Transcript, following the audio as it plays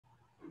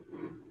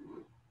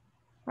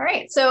All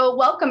right, so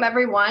welcome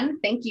everyone.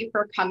 Thank you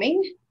for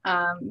coming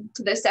to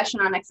this session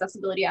on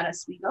accessibility at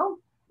Oswego.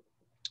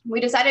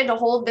 We decided to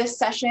hold this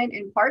session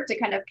in part to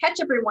kind of catch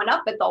everyone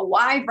up at the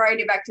wide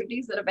variety of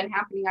activities that have been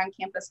happening on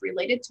campus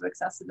related to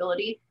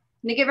accessibility,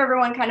 and to give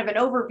everyone kind of an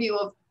overview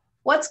of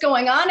what's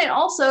going on and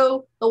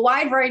also the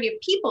wide variety of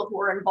people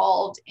who are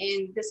involved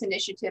in this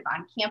initiative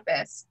on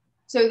campus.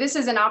 So this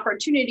is an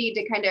opportunity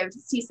to kind of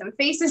see some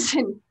faces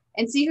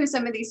and see who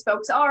some of these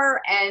folks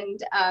are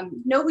and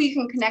know who you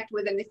can connect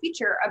with in the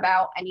future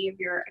about any of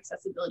your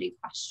accessibility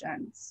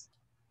questions.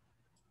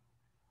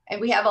 And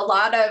we have a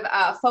lot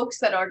of folks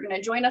that are going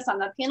to join us on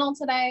the panel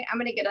today. I'm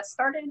going to get us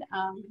started.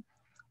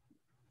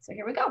 So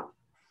here we go.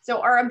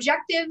 So our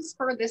objectives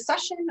for this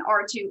session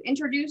are to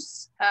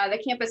introduce the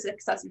Campus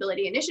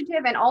Accessibility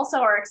Initiative and also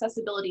our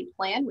accessibility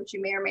plan, which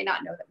you may or may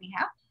not know that we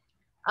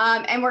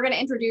have. And we're going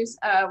to introduce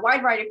a wide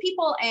variety of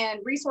people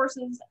and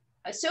resources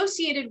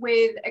associated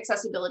with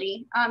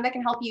accessibility that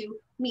can help you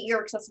meet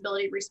your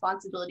accessibility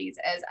responsibilities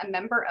as a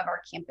member of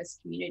our campus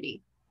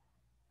community.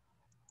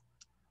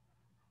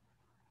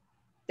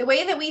 The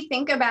way that we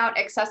think about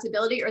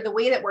accessibility, or the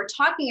way that we're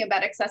talking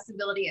about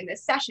accessibility in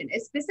this session,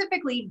 is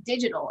specifically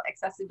digital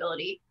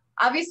accessibility.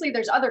 Obviously,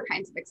 there's other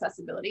kinds of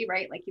accessibility,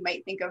 right? Like you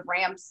might think of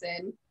ramps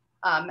and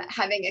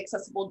having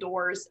accessible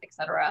doors,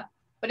 etc.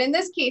 But in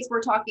this case,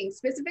 we're talking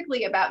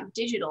specifically about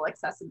digital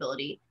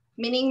accessibility,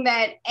 meaning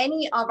that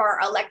any of our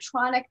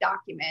electronic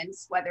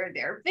documents, whether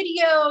they're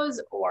videos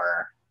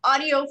or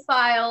audio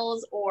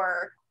files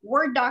or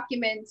Word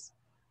documents,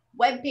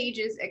 web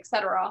pages,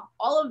 etc.,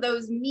 all of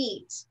those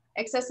meet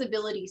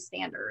accessibility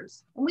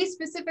standards. And we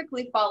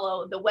specifically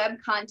follow the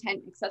Web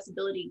Content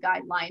Accessibility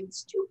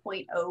Guidelines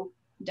 2.0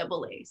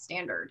 AA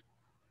standard.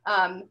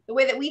 The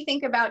way that we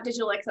think about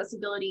digital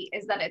accessibility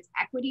is that it's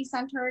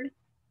equity-centered,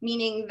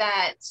 meaning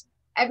that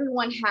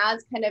everyone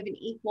has kind of an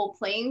equal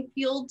playing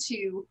field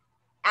to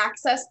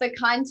access the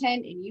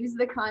content and use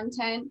the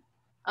content.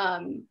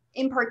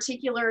 In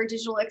particular,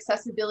 digital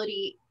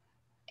accessibility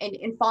and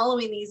in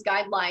following these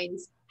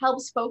guidelines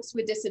helps folks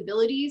with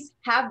disabilities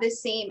have the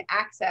same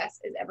access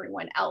as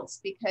everyone else,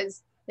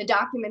 because the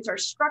documents are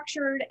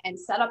structured and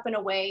set up in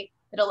a way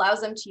that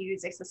allows them to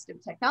use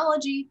assistive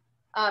technology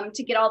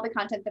to get all the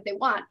content that they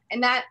want.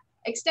 And that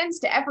extends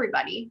to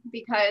everybody,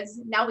 because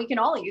now we can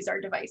all use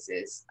our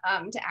devices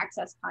to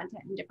access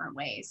content in different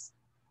ways.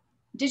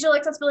 Digital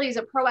accessibility is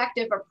a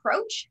proactive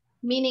approach,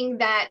 meaning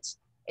that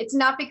it's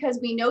not because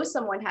we know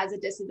someone has a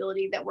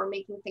disability that we're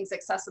making things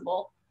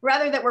accessible,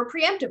 rather that we're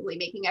preemptively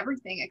making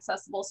everything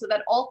accessible so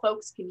that all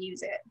folks can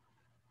use it.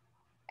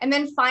 And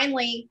then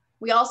finally,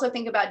 we also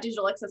think about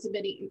digital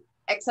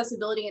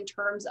accessibility in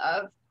terms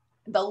of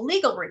the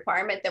legal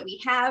requirement that we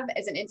have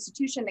as an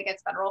institution that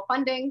gets federal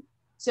funding.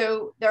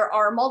 So there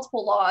are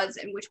multiple laws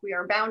in which we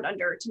are bound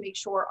under to make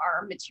sure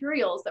our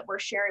materials that we're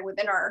sharing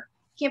within our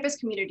campus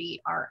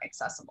community are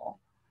accessible.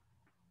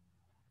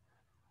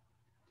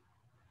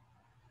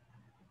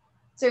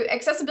 So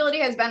accessibility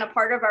has been a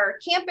part of our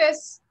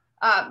campus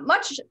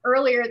much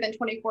earlier than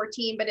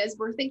 2014, but as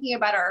we're thinking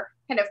about our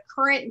kind of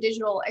current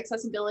digital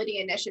accessibility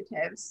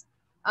initiatives,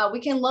 we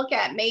can look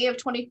at May of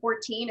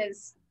 2014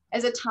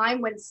 as a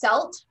time when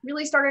CELT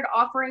really started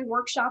offering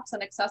workshops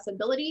on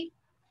accessibility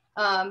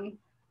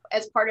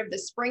as part of the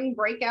spring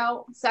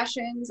breakout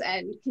sessions,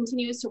 and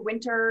continues to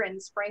winter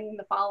and spring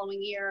the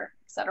following year,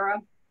 etc.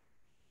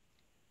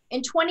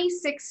 In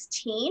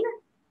 2016,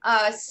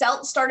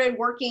 CELT started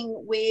working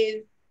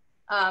with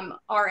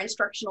our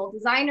instructional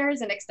designers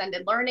and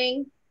extended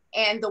learning,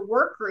 and the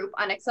work group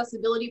on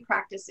accessibility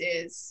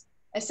practices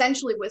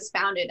essentially was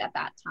founded at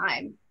that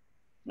time.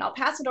 And I'll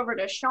pass it over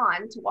to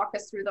Sean to walk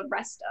us through the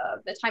rest of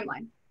the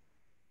timeline.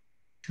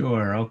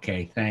 Sure.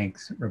 Okay.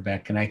 Thanks,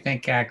 Rebecca. And I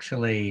think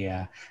actually,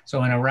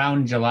 so in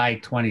around July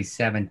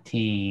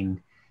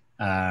 2017,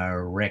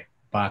 Rick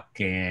Buck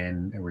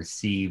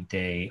received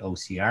a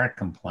OCR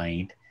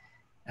complaint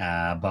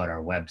about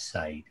our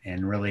website.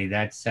 And really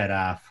that set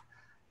off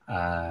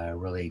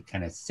really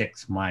kind of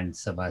 6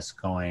 months of us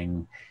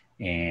going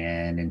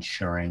and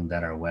ensuring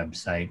that our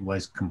website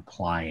was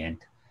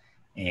compliant.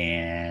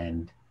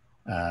 And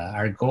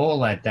our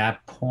goal at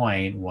that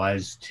point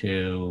was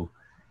to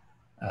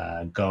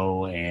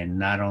go and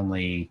not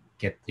only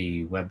get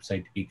the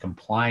website to be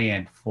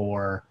compliant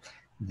for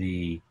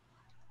the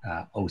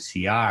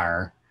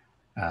OCR,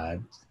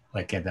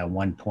 like at that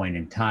one point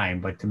in time,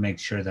 but to make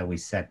sure that we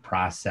set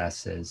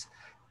processes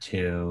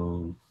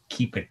to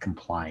keep it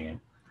compliant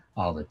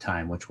all the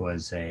time, which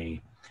was a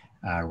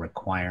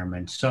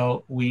requirement.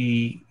 So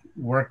we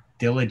worked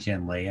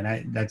diligently,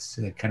 and that's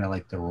kind of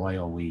like the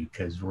royal we,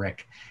 because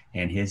Rick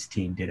and his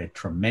team did a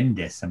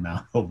tremendous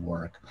amount of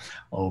work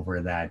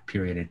over that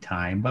period of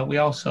time. But we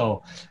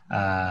also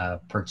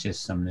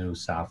purchased some new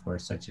software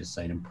such as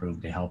Site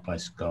Improve to help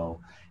us go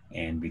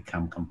and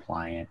become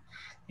compliant.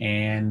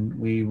 And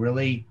we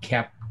really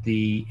kept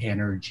the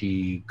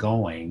energy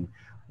going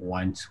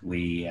once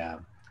we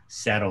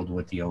settled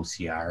with the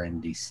OCR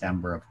in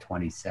December of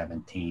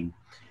 2017,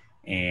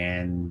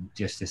 and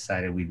just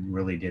decided we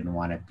really didn't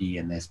want to be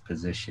in this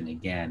position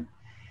again.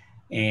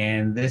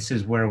 And this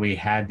is where we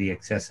had the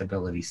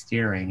accessibility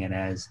steering. And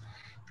as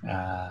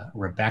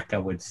Rebecca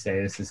would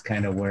say, this is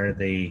kind of where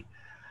the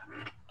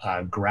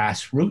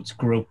grassroots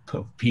group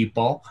of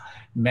people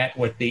met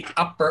with the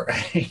upper,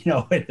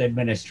 with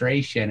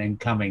administration and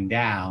coming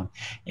down.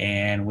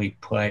 And we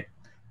put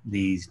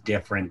these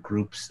different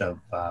groups of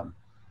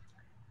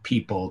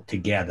people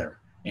together.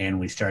 And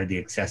we started the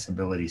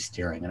accessibility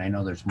steering. And I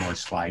know there's more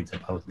slides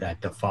about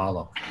that to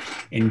follow.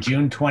 In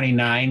June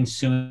 29,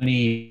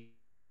 SUNY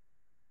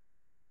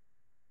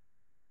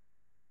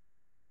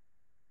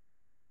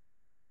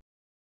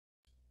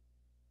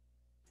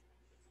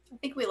I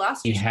think we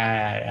lost you.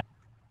 Can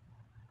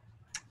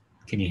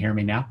you hear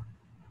me now?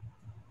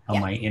 Oh, yeah.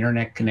 My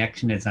internet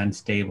connection is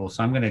unstable,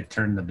 so I'm going to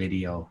turn the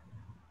video.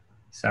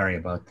 Sorry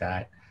about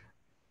that.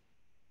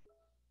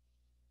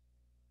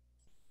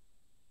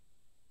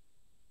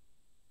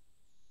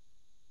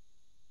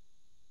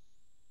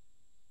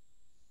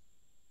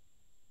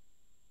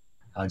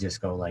 I'll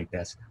just go like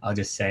this. I'll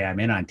just say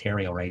I'm in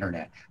Ontario right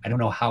internet. I don't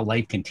know how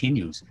life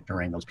continues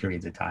during those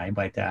periods of time,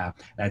 but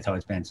that's how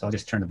it's been. So I'll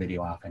just turn the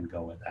video off and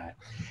go with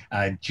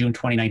that. June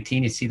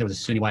 2019, you see there was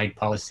a SUNY-wide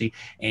policy,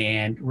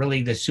 and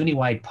really the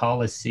SUNY-wide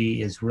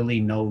policy is really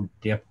no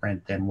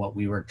different than what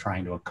we were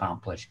trying to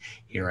accomplish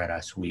here at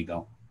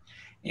Oswego.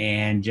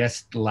 And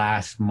just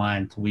last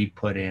month, we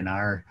put in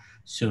our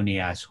SUNY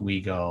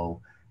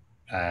Oswego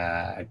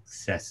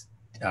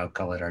I'll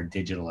call it our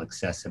digital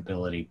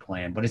accessibility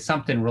plan, but it's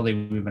something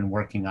really we've been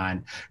working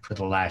on for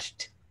the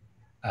last,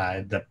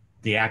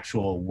 the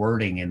actual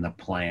wording in the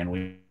plan.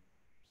 We've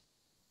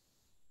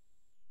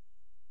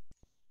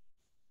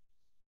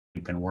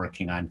been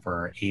working on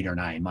for 8 or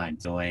 9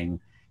 months, doing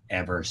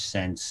ever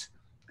since,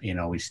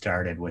 we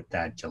started with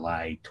that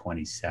July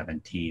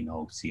 2017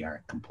 OCR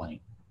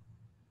complaint.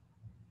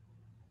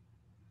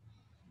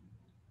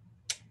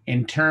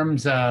 In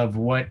terms of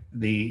what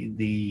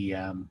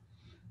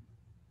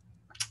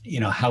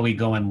how we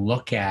go and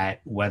look at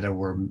whether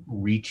we're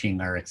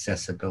reaching our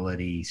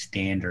accessibility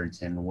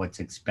standards and what's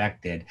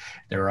expected,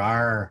 there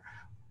are,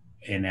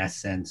 in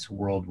essence,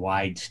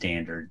 worldwide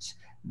standards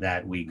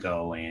that we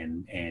go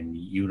in and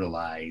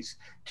utilize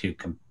to,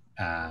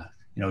 to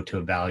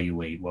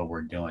evaluate what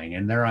we're doing.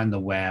 And they're on the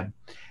web.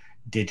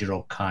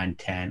 Digital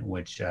content,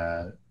 which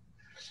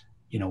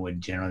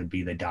would generally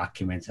be the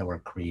documents that we're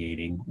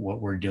creating,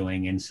 what we're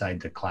doing inside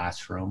the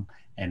classroom,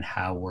 and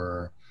how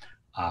we're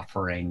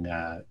offering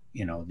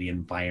the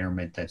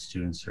environment that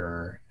students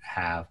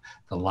have.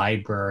 The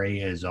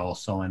library is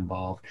also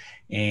involved,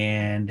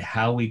 and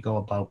how we go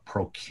about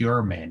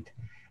procurement,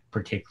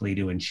 particularly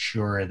to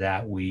ensure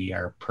that we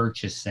are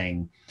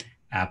purchasing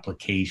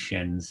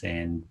applications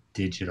and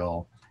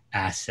digital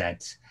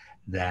assets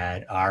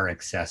that are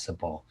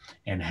accessible,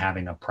 and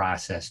having a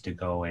process to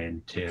go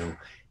in to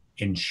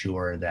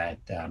ensure that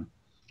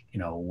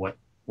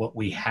what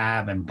we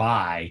have and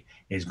buy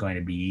is going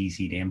to be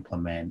easy to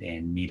implement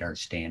and meet our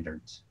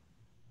standards.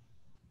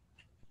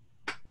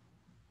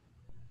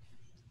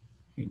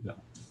 Here you go.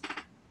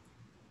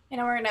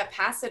 And we're going to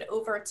pass it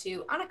over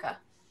to Annika.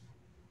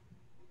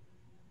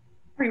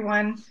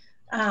 Everyone,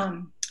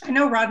 I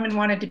know Rodman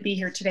wanted to be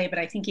here today, but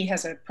I think he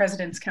has a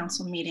President's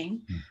Council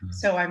meeting. Mm-hmm.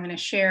 So I'm going to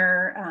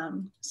share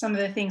some of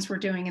the things we're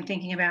doing and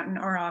thinking about in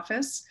our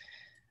office.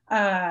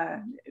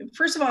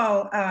 First of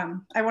all,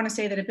 I want to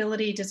say that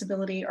ability,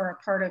 disability are a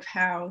part of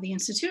how the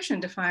institution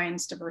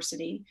defines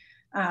diversity.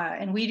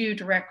 And we do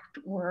direct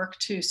work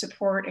to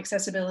support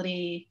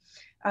accessibility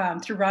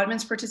through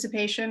Rodman's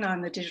participation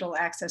on the Digital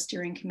Access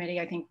Steering Committee.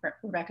 I think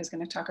Rebecca's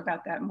going to talk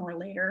about that more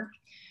later.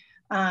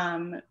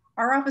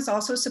 Our office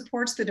also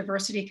supports the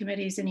diversity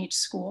committees in each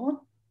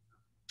school,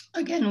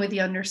 again, with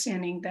the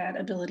understanding that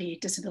ability,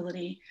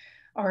 disability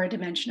are a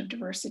dimension of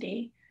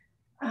diversity.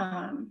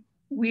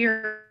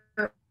 We're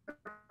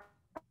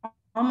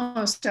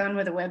almost done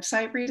with a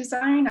website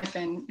redesign. I've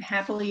been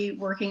happily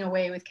working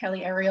away with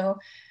Kelly Ariel.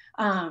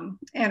 And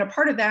a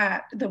part of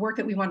that, the work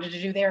that we wanted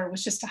to do there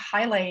was just to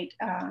highlight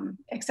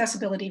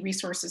accessibility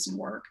resources and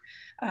work.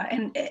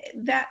 And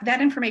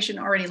that information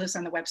already lives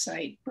on the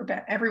website.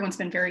 Everyone's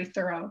been very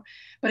thorough.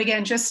 But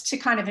again, just to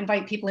kind of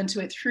invite people into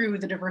it through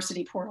the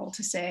diversity portal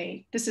to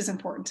say, this is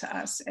important to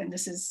us. And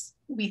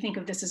we think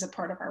of this as a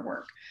part of our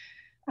work.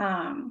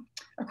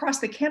 Across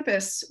the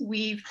campus,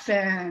 we've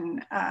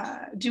been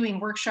doing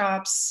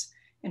workshops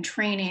and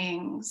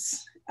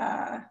trainings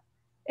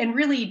and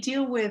really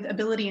deal with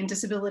ability and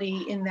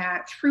disability in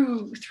that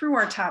through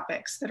our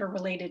topics that are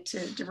related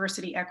to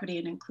diversity, equity,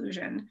 and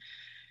inclusion.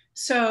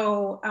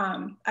 So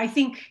I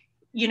think,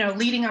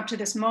 leading up to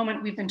this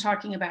moment, we've been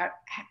talking about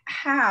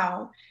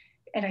how,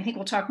 and I think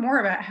we'll talk more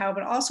about how,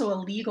 but also a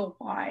legal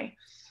why.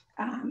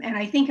 And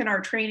I think in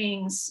our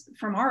trainings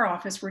from our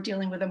office, we're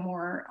dealing with a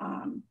more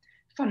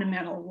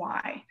fundamental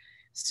why.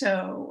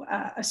 So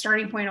a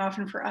starting point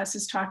often for us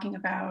is talking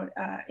about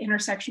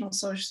intersectional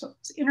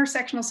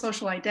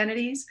social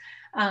identities,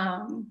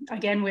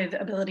 again, with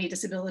ability,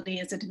 disability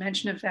as a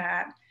dimension of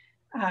that.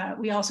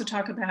 We also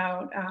talk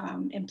about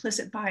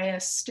implicit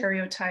bias,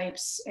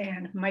 stereotypes,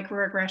 and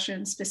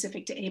microaggressions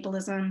specific to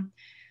ableism.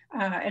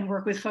 and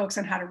work with folks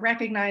on how to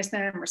recognize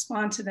them,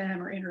 respond to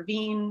them, or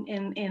intervene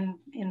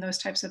in those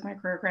types of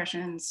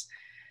microaggressions.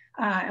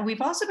 And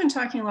we've also been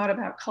talking a lot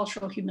about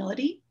cultural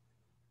humility,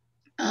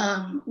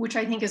 which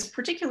I think is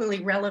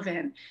particularly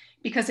relevant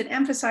because it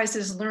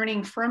emphasizes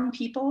learning from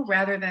people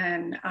rather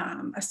than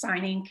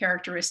assigning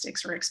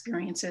characteristics or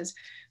experiences.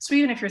 So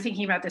even if you're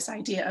thinking about this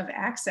idea of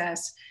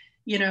access,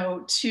 you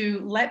know,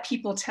 to let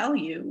people tell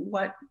you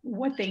what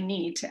they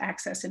need to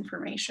access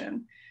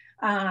information.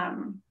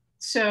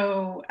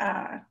 So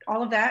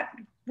all of that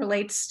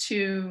relates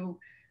to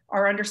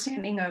our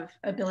understanding of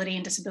ability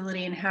and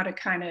disability and how to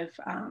kind of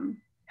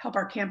help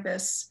our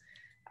campus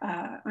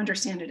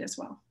understand it as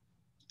well.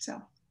 So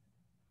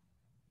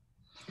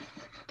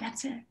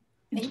that's it.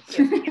 Thank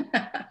you.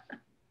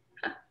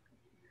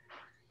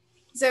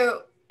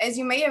 So as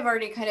you may have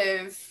already kind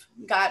of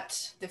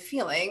got the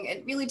feeling,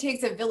 it really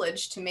takes a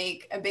village to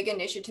make a big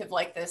initiative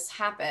like this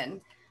happen.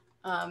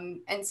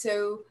 And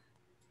so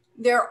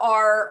there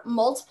are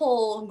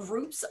multiple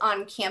groups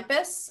on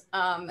campus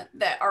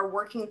that are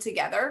working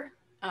together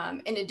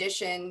in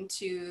addition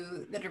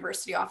to the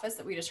diversity office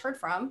that we just heard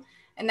from.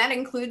 And that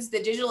includes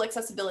the Digital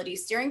Accessibility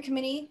Steering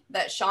Committee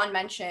that Sean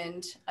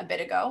mentioned a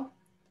bit ago.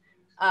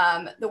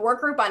 The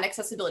work group on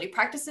accessibility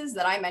practices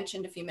that I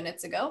mentioned a few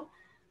minutes ago.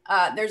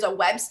 There's a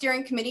web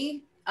steering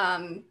committee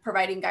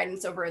providing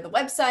guidance over the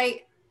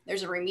website.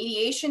 There's a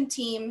remediation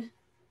team,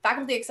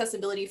 faculty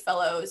accessibility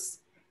fellows,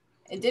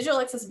 a digital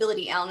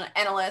accessibility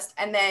analyst,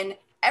 and then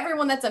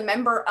everyone that's a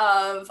member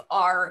of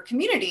our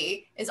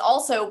community is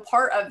also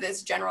part of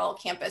this general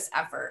campus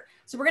effort.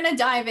 So we're going to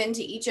dive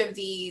into each of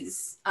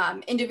these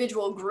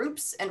individual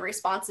groups and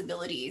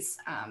responsibilities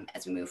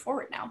as we move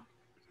forward now.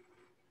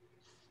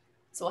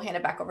 So we'll hand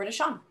it back over to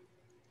Sean.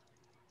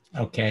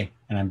 Okay,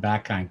 and I'm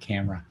back on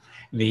camera.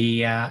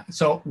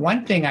 So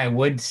one thing I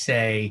would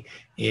say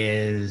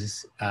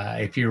is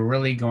if you're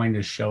really going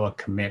to show a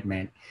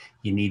commitment,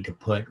 you need to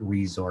put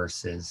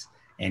resources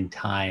and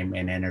time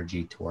and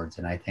energy towards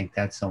it. And I think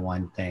that's the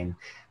one thing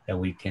that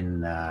we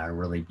can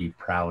really be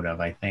proud of.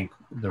 I think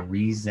the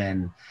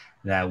reason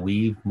that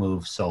we've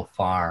moved so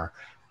far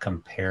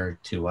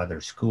compared to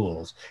other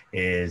schools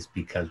is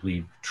because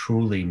we've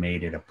truly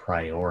made it a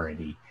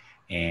priority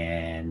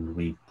and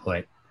we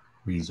put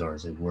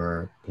resources.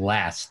 We're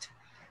blessed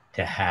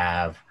to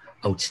have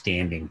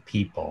outstanding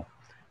people.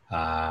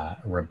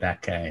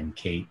 Rebecca and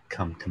Kate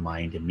come to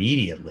mind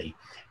immediately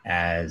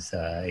as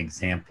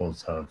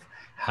examples of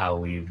how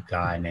we've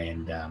gone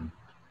and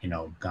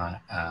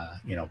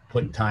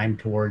put time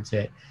towards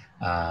it,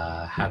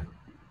 have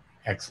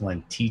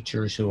excellent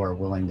teachers who are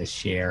willing to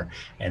share,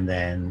 and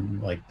then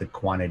like the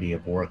quantity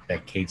of work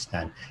that Kate's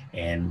done,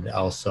 and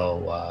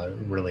also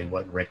really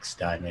what Rick's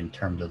done in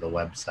terms of the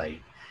website,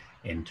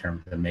 in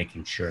terms of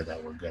making sure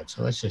that we're good.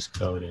 So let's just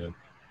go to,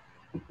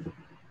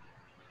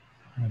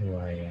 how do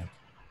I,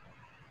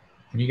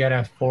 have you got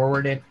to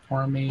forward it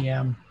for me?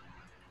 I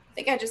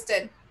think I just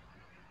did.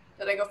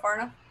 Did I go far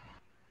enough?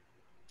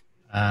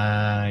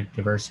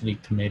 Diversity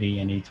committee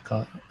and each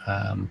call.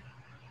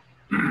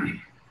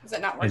 Is it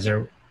not working? Is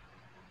there?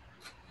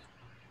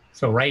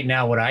 So right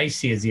now, what I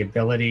see is the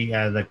ability,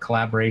 the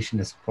collaboration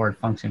to support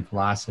function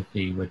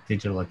philosophy with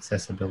digital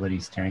accessibility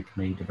steering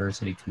committee,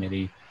 diversity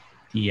committee,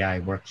 DEI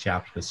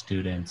workshops with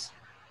students.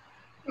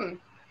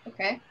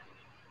 Okay.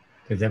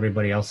 Does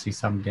everybody else see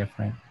something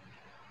different?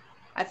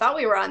 I thought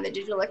we were on the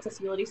digital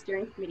accessibility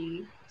steering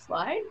committee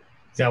slide.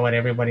 Is that what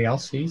everybody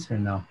else sees or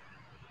no?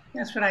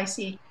 That's what I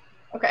see.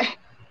 Okay.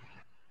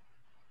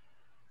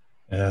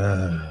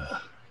 Hang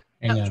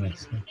on a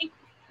second.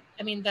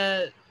 I mean,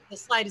 the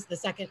slide is the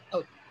second.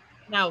 Oh,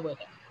 now we're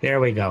there. There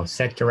we go.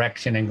 Set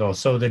direction and goals.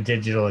 So the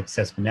digital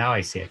accessibility, now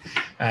I see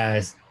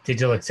it.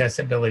 Digital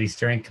accessibility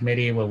steering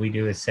committee, what we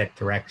do is set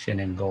direction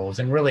and goals.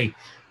 And really,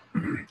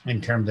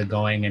 in terms of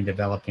going and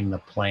developing the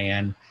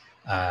plan,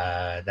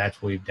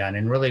 that's what we've done.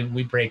 And really,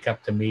 we break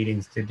up the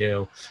meetings to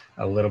do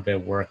a little bit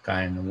of work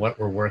on what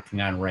we're working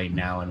on right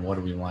now and what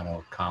do we want to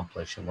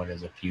accomplish and what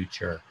does the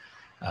future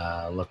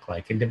look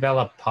like, and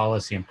develop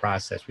policy and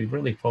process. We've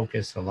really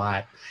focused a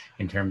lot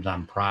in terms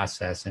on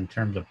process. In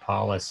terms of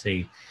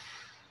policy,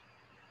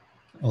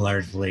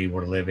 largely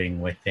we're living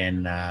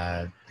within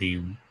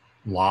the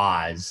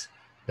laws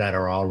that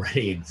are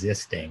already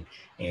existing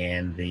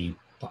and the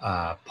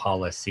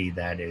policy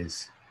that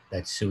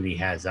SUNY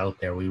has out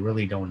there. We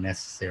really don't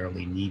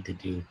necessarily need to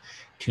do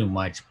too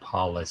much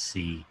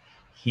policy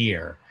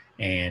here.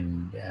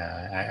 And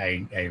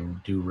I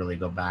do really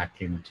go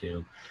back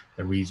into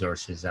the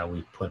resources that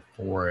we put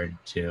forward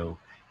to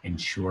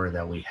ensure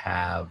that we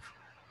have,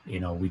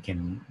 we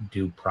can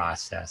do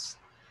process.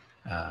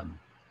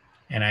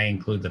 And I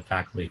include the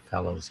faculty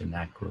fellows in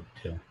that group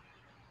too.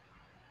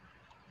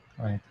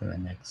 All right, to the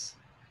next.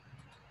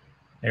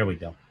 There we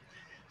go.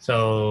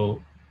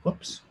 So,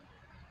 whoops.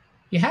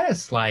 You had a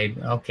slide.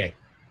 Okay.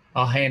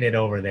 I'll hand it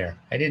over there.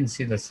 I didn't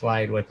see the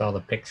slide with all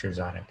the pictures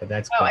on it, but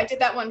that's cool. I did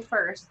that one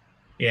first.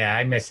 Yeah,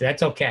 I missed it.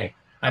 That's okay.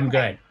 I'm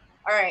good.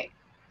 All right.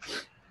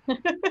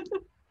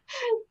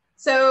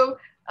 So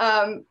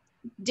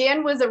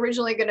Dan was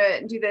originally going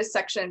to do this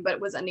section, but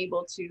was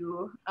unable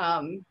to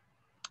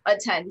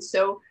attend.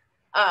 So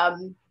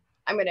I'm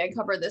going to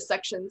cover this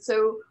section.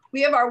 So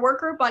we have our work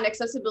group on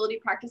accessibility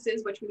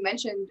practices, which we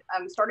mentioned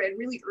started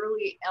really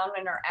early on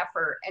in our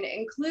effort, and it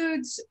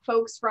includes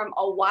folks from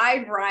a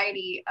wide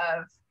variety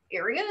of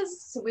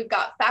areas. So we've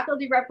got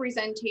faculty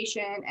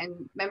representation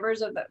and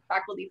members of the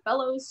faculty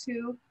fellows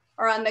who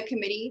are on the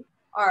committee,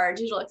 our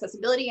digital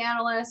accessibility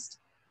analyst,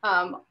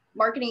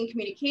 marketing and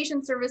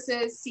communication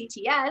services,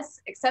 CTS,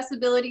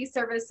 accessibility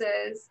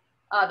services,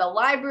 the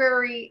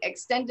library,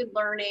 extended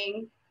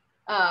learning.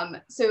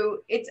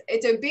 So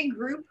it's a big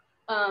group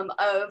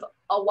of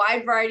a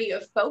wide variety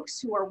of folks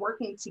who are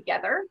working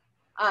together.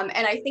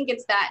 And I think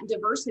it's that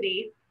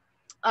diversity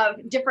of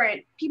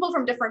different people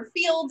from different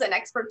fields and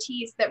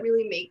expertise that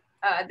really make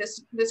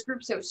this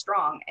group so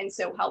strong and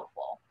so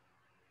helpful.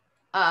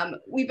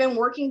 We've been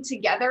working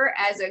together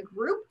as a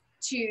group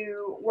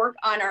to work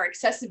on our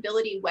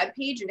accessibility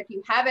webpage. And if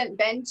you haven't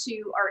been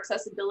to our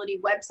accessibility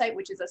website,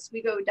 which is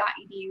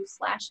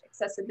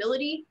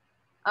oswego.edu/accessibility,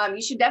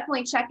 you should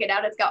definitely check it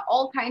out. It's got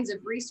all kinds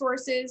of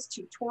resources,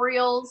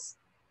 tutorials,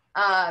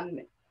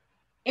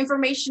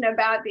 information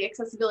about the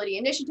accessibility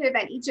initiative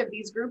and each of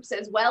these groups,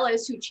 as well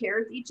as who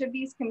chairs each of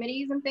these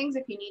committees and things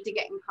if you need to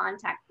get in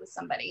contact with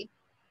somebody.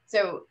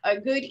 So a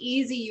good,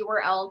 easy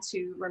URL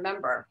to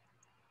remember.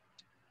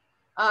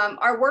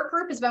 Our work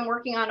group has been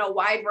working on a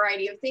wide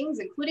variety of things,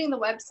 including the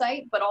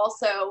website, but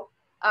also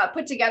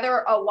put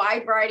together a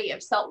wide variety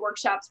of CELT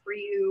workshops for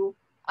you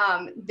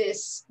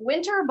this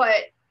winter,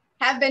 but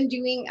have been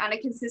doing on a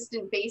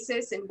consistent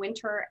basis in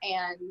winter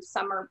and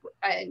summer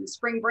and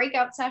spring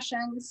breakout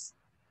sessions.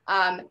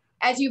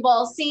 As you've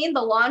all seen,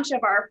 the launch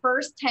of our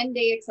first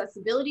 10-day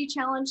accessibility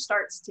challenge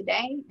starts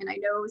today. And I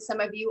know some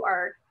of you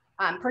are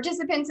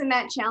participants in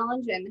that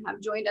challenge and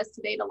have joined us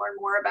today to learn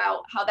more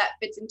about how that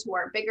fits into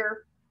our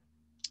bigger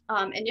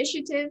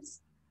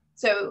initiatives.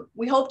 So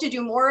we hope to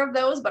do more of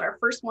those, but our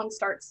first one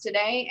starts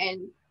today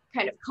and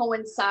kind of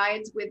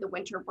coincides with the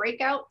winter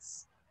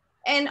breakouts.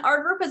 And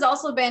our group has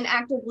also been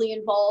actively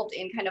involved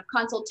in kind of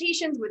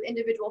consultations with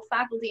individual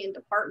faculty and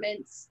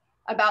departments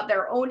about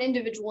their own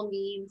individual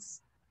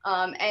needs,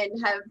 and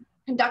have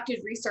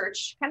conducted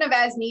research kind of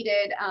as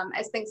needed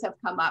as things have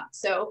come up.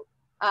 So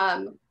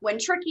when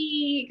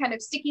tricky kind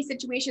of sticky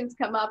situations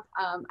come up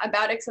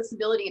about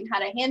accessibility and how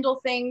to handle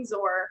things,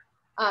 or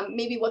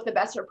maybe what the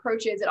best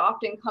approach is, it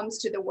often comes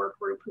to the work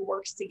group who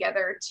works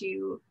together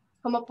to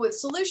come up with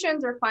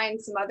solutions or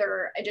find some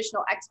other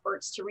additional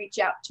experts to reach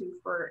out to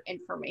for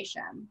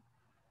information.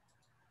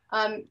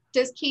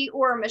 Does Kate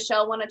or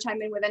Michelle want to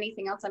chime in with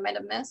anything else I might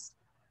have missed?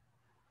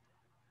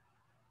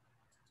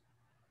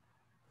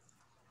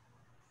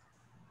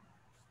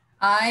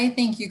 I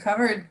think you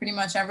covered pretty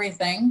much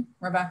everything,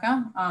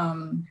 Rebecca. I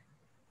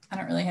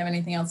don't really have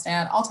anything else to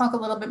add. I'll talk a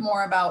little bit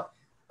more about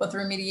both the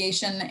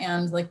remediation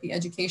and like the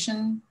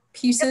education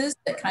pieces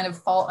that kind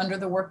of fall under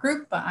the work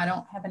group, but I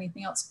don't have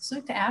anything else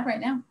specific to add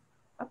right now.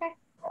 Okay.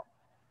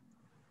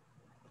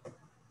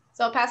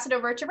 So I'll pass it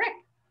over to Rick.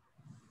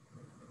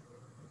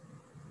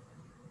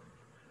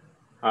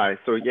 Hi,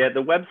 so yeah,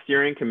 the Web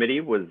Steering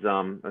Committee was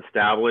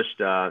established.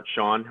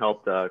 Sean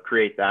helped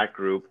create that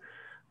group.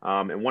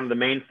 And one of the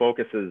main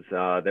focuses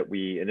that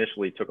we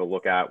initially took a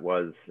look at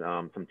was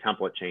some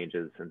template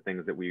changes and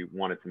things that we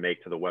wanted to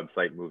make to the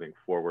website moving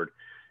forward.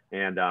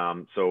 And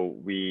so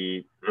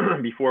we,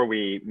 before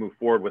we move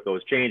forward with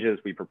those changes,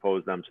 we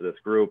proposed them to this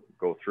group,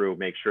 go through,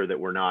 make sure that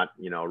we're not,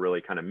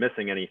 really kind of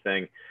missing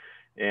anything.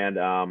 And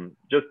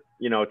just,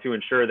 to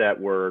ensure that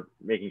we're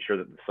making sure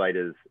that the site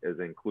is as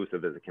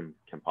inclusive as it can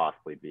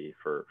possibly be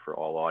for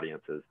all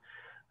audiences.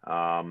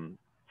 Some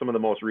of the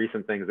most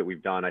recent things that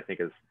we've done, I think,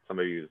 as some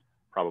of you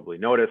probably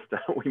noticed,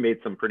 we made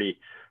some pretty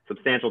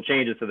substantial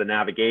changes to the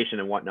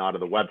navigation and whatnot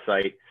of the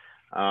website.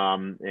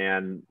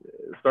 And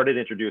started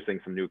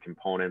introducing some new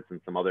components and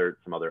some other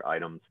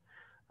items.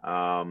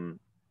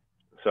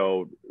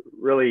 So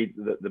really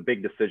the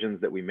big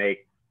decisions that we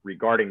make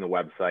regarding the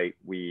website,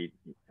 we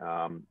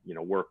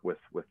work with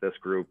this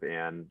group,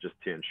 and just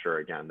to ensure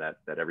again that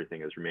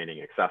everything is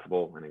remaining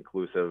accessible and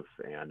inclusive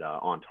and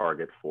on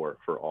target for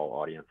all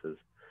audiences.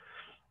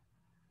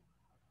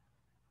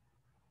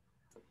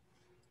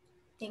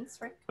 Thanks,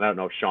 Rick. I don't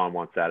know if Sean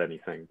wants to add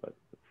anything, but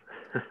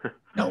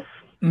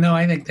no,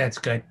 I think that's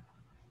good.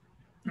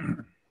 All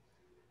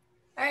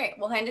right,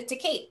 we'll hand it to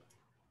Kate.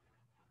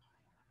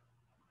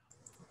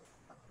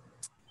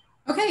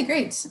 Okay,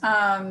 great.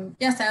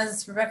 Yes,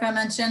 as Rebecca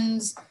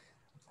mentioned,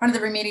 part of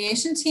the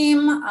remediation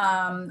team,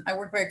 I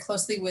work very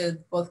closely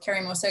with both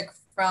Carrie Mosick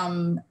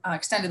from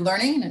Extended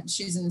Learning, and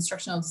she's an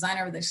instructional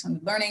designer with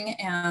Extended Learning,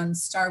 and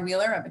Star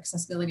Wheeler of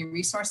Accessibility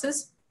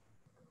Resources.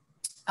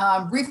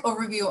 Brief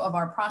overview of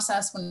our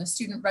process: when the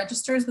student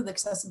registers with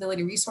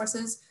Accessibility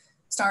Resources,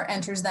 STAR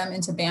enters them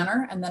into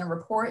Banner, and then a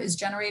report is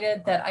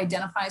generated that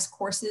identifies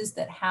courses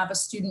that have a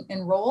student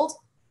enrolled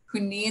who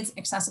needs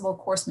accessible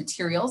course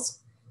materials.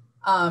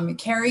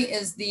 Carrie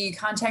is the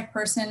contact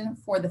person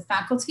for the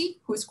faculty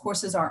whose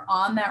courses are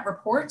on that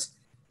report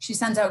She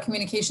sends out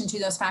communication to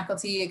those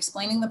faculty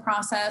explaining the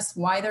process,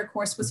 why their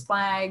course was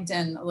flagged,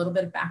 and a little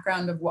bit of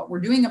background of what we're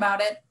doing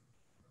about it.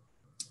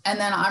 And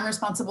then I'm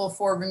responsible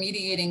for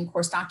remediating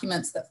course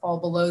documents that fall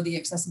below the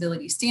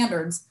accessibility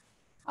standards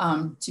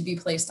to be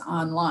placed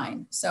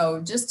online. So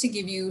just to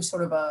give you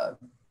sort of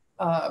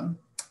a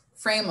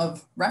frame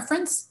of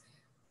reference,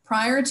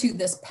 prior to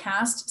this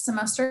past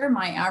semester,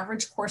 my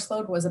average course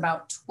load was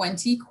about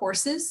 20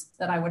 courses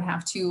that I would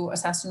have to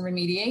assess and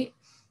remediate.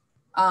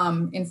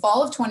 In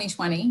fall of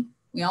 2020,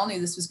 we all knew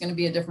this was going to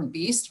be a different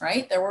beast,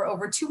 right? There were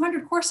over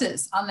 200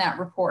 courses on that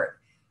report.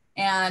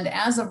 And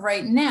as of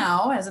right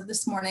now, as of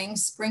this morning,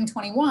 spring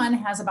 21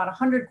 has about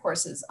 100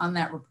 courses on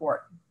that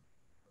report.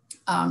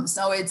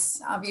 So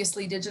it's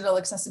obviously digital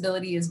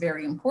accessibility is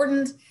very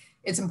important.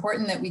 It's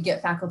important that we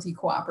get faculty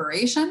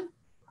cooperation.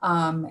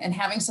 And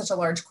having such a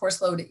large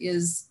course load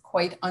is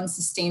quite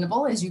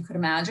unsustainable, as you could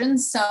imagine.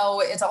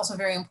 So it's also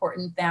very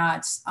important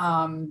that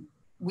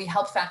we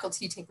help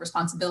faculty take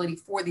responsibility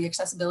for the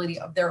accessibility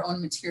of their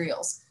own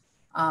materials.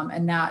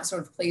 And that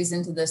sort of plays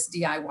into this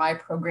DIY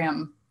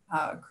program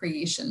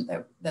creation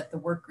that the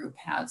work group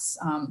has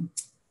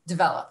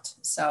developed.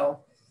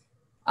 So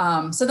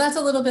that's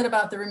a little bit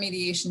about the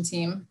remediation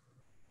team.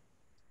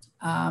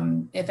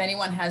 If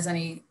anyone has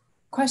any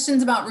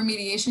questions about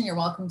remediation, you're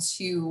welcome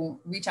to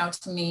reach out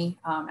to me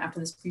after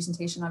this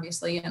presentation,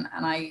 obviously, and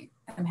I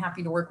am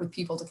happy to work with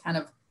people to kind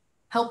of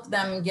help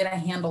them get a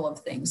handle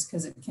of things,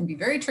 because it can be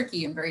very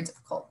tricky and very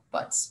difficult.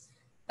 But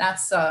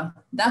that's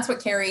what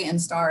Carrie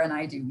and Star and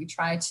I do. We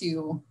try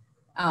to,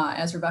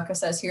 as Rebecca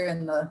says here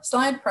in the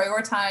slide,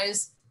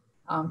 prioritize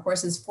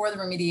courses for the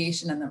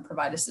remediation and then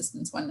provide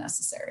assistance when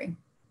necessary.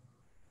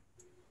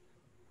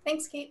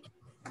 Thanks, Kate.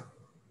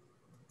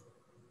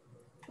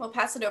 We'll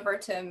pass it over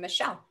to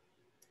Michelle.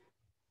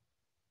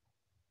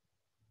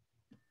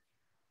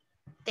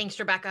 Thanks,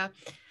 Rebecca.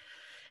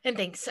 And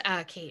thanks,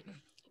 Kate.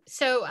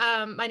 So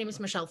my name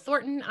is Michelle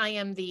Thornton. I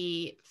am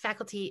the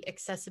Faculty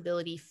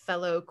Accessibility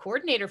Fellow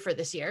Coordinator for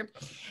this year.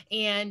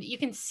 And you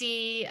can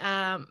see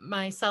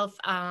myself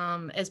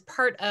as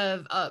part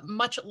of a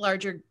much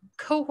larger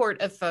cohort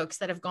of folks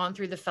that have gone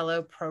through the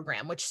Fellow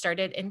program, which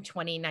started in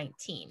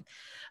 2019.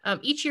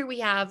 Each year we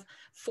have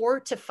 4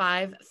 to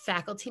 5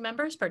 faculty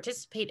members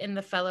participate in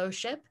the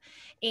fellowship.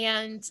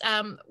 And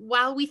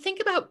while we think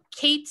about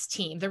Kate's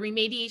team, the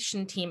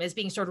remediation team, as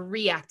being sort of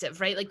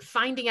reactive, right? Like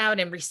finding out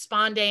and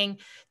responding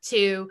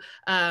to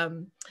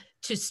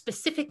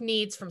specific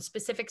needs from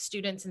specific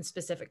students in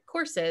specific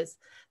courses,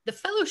 the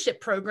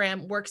fellowship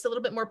program works a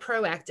little bit more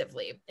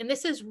proactively. And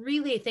this is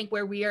really, I think,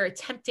 where we are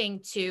attempting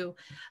to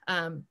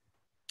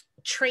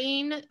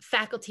train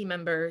faculty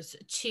members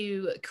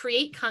to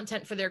create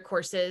content for their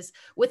courses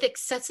with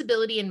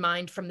accessibility in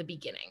mind from the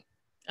beginning.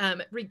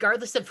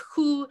 Regardless of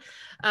who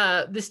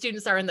the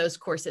students are in those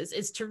courses,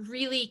 is to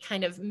really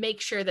kind of make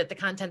sure that the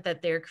content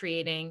that they're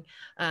creating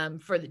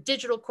for the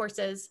digital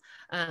courses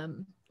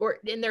or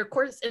in their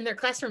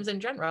classrooms in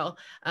general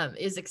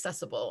is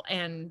accessible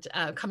and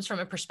comes from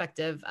a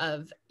perspective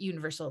of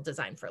universal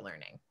design for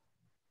learning.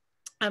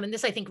 And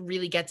this, I think,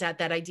 really gets at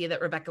that idea that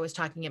Rebecca was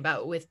talking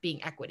about with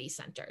being equity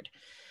centered.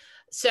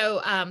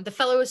 So the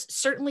fellows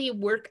certainly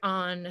work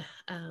on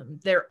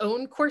their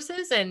own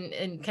courses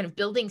and kind of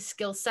building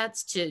skill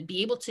sets to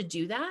be able to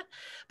do that.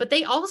 But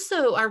they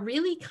also are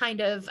really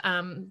kind of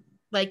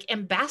like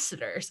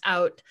ambassadors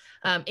out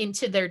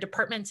into their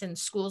departments and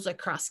schools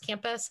across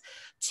campus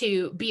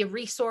to be a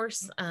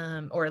resource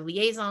or a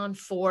liaison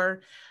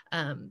for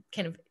kind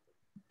of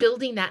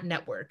building that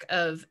network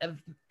of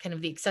kind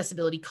of the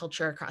accessibility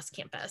culture across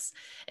campus.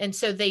 And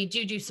so they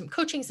do some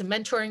coaching, some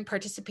mentoring,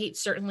 participate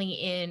certainly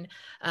in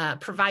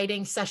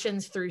providing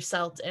sessions through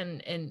CELT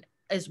and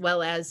as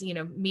well as, you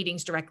know,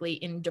 meetings directly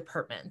in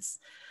departments.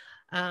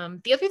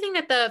 The other thing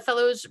that the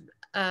fellows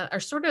are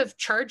sort of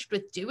charged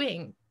with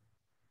doing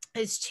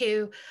is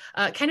to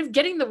kind of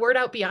getting the word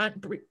out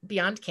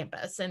beyond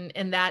campus.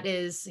 And that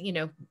is, you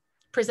know,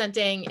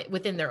 presenting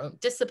within their own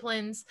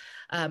disciplines.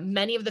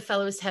 Many of the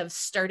fellows have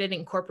started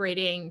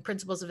incorporating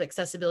principles of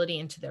accessibility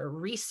into their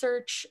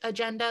research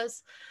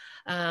agendas.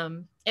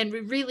 And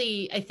we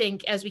really, I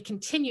think, as we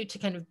continue to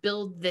kind of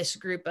build this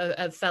group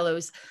of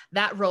fellows,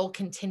 that role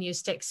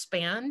continues to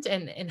expand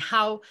and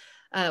how,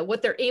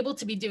 what they're able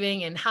to be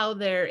doing and how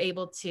they're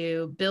able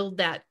to build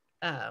that,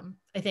 I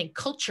think,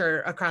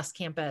 culture across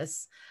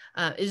campus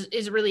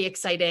is really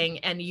exciting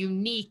and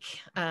unique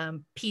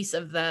piece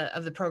of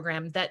the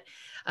program that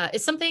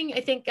is something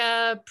I think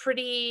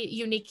pretty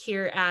unique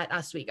here at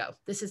Oswego.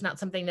 This is not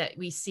something that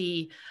we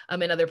see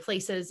in other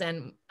places,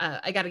 and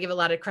I got to give a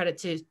lot of credit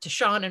to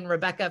Sean and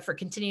Rebecca for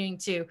continuing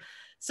to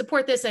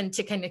support this and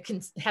to kind of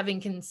having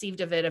conceived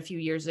of it a few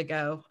years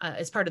ago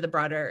as part of the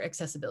broader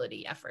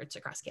accessibility efforts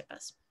across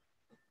campus.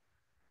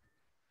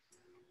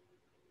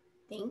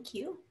 Thank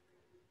you.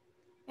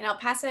 And I'll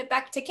pass it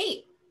back to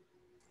Kate.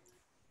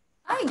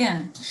 Hi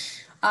again.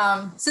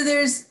 So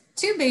there's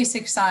 2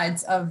 basic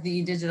sides of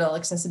the digital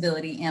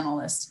accessibility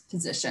analyst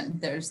position.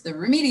 There's the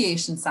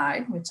remediation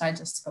side, which I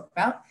just spoke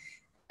about,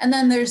 And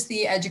then there's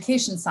the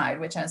education side,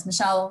 which, as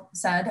Michelle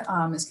said,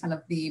 is kind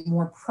of the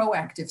more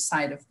proactive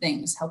side of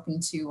things, helping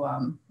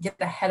to get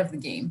ahead of the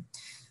game.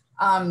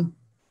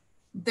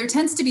 There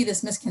tends to be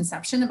this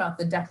misconception about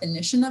the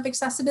definition of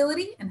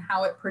accessibility and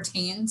how it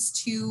pertains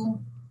to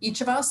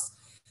each of us.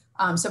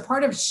 So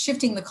part of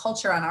shifting the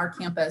culture on our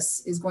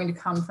campus is going to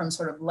come from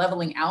sort of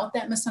leveling out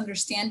that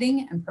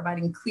misunderstanding and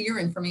providing clear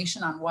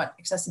information on what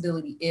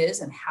accessibility is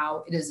and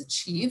how it is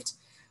achieved.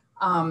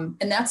 And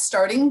that's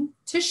starting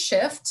to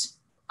shift.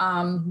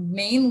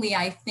 Mainly,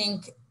 I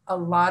think a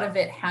lot of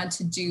it had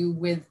to do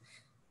with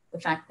the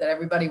fact that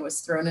everybody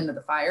was thrown into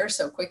the fire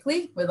so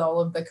quickly with all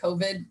of the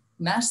COVID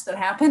mess that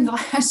happened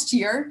last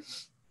year.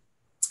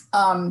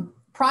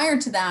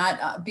 Prior to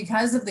that,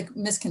 because of the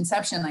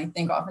misconception, I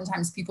think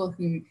oftentimes people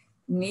who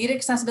need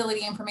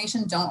accessibility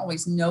information don't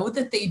always know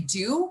that they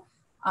do.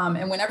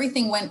 And when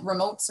everything went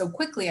remote so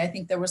quickly, I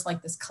think there was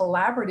like this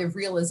collaborative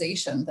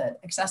realization that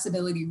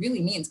accessibility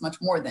really means much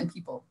more than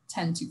people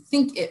tend to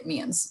think it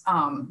means.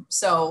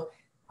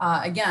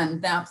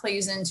 Again, that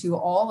plays into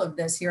all of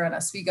this here at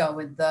Oswego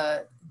with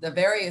the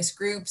various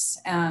groups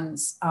and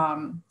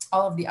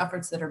all of the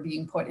efforts that are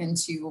being put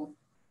into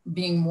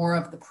being more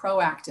of the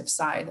proactive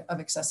side of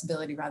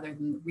accessibility rather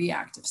than the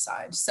reactive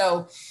side.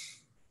 So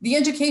the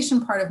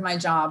education part of my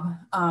job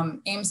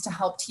aims to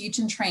help teach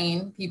and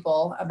train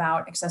people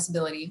about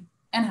accessibility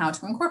and how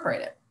to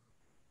incorporate it.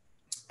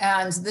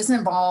 And this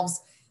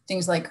involves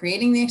things like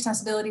creating the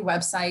accessibility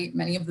website,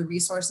 many of the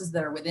resources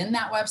that are within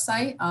that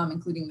website,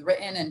 including the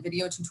written and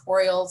video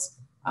tutorials.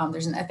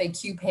 There's an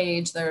FAQ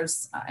page.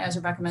 There's, as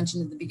Rebecca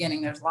mentioned at the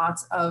beginning, there's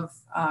lots of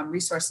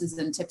resources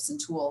and tips and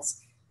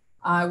tools.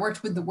 I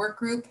worked with the work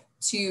group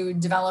to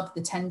develop the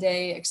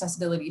 10-day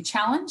accessibility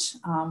challenge,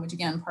 which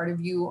again, part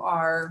of you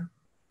are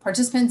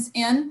participants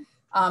in.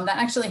 That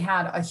actually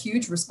had a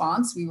huge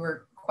response. We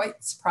were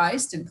quite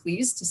surprised and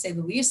pleased, to say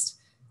the least.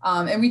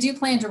 And we do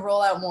plan to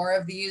roll out more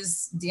of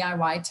these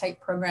DIY type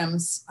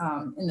programs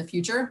in the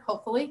future,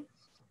 hopefully.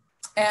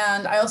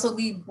 And I also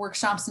lead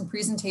workshops and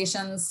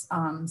presentations,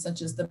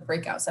 such as the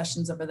breakout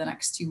sessions over the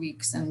next 2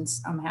 weeks. And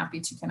I'm happy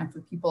to connect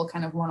with people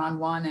kind of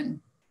one-on-one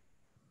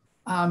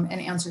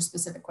and answer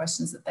specific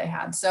questions that they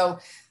had. So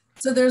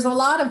there's a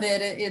lot of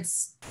it.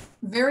 It's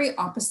very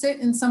opposite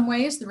in some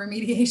ways, the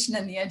remediation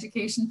and the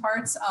education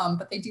parts,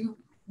 but they do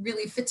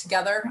really fit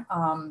together.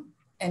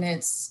 And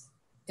it's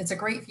a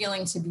great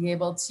feeling to be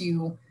able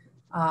to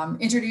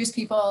introduce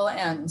people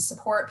and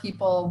support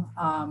people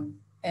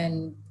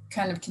and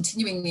kind of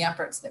continuing the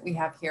efforts that we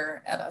have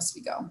here at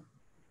Oswego.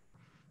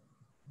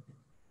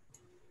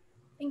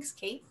 Thanks,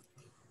 Kate.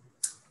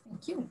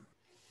 Thank you.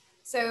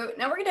 So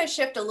now we're going to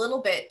shift a little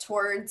bit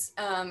towards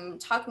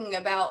talking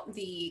about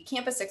the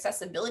campus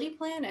accessibility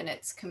plan and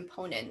its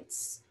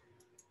components.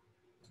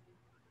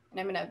 And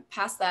I'm going to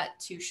pass that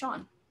to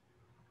Sean.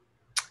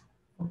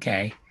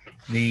 Okay.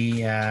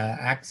 The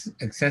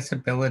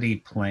accessibility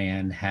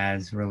plan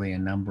has really a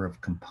number of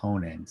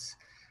components.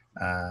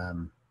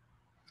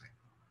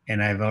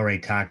 And I've already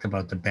talked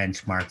about the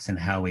benchmarks and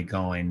how we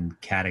go and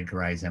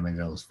categorize them in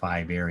those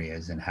 5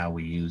 areas and how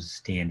we use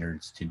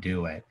standards to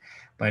do it.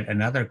 But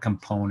another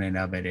component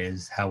of it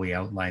is how we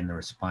outline the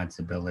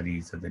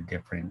responsibilities of the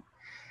different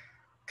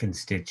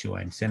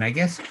constituents. And I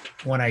guess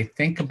when I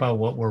think about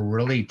what we're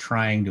really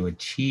trying to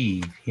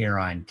achieve here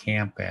on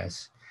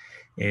campus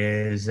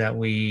is that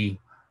we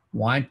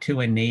want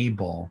to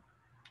enable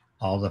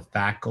all the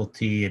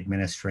faculty,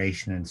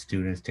 administration, and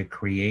students to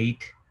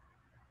create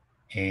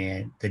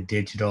and the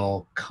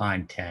digital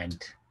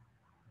content,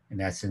 in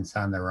essence,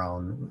 on their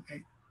own.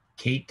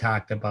 Kate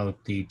talked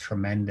about the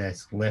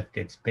tremendous lift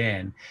it's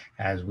been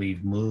as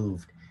we've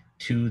moved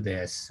to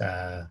this,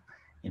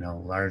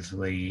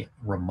 largely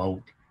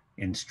remote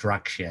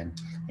instruction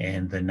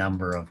and the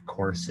number of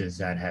courses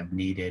that have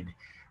needed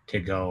to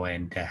go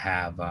and to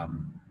have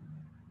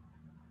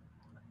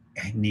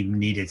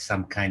needed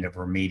some kind of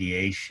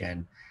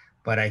remediation.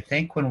 But I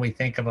think when we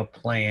think of a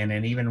plan,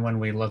 and even when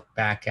we look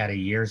back at it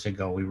years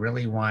ago, we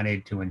really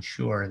wanted to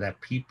ensure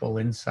that people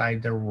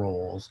inside their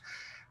roles,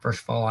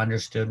 first of all,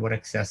 understood what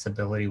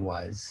accessibility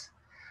was,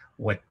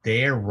 what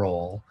their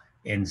role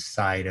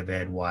inside of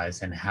it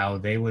was, and how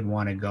they would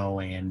want to go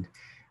and,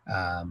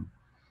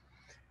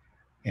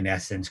 in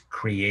essence,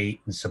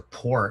 create and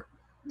support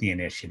the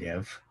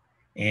initiative,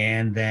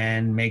 and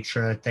then make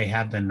sure that they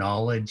have the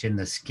knowledge and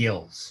the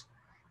skills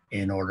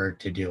in order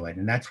to do it.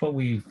 And that's what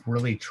we've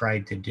really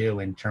tried to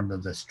do in terms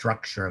of the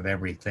structure of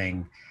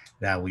everything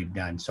that we've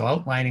done. So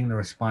outlining the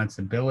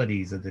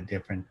responsibilities of the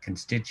different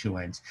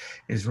constituents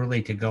is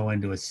really to go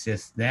and to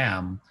assist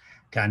them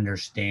to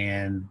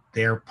understand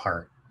their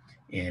part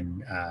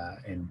in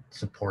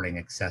supporting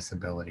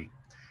accessibility.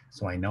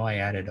 So I know I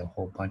added a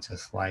whole bunch of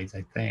slides,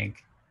 I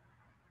think.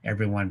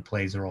 Everyone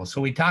plays a role.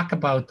 So we talk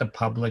about the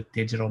public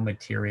digital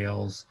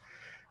materials,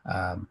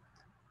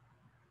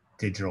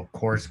 digital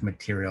course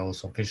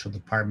materials, official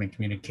department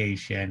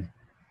communication,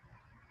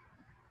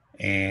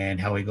 and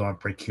how we go and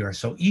procure.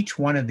 So each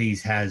one of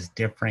these has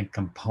different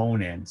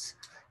components,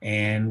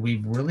 and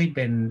we've really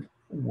been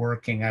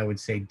working, I would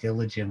say,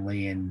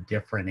 diligently in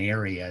different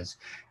areas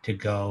to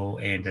go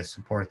and to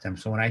support them.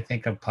 So when I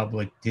think of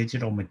public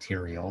digital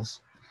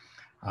materials,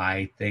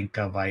 I think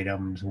of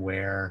items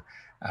where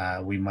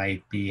we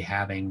might be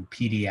having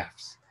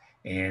PDFs,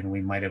 and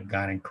we might have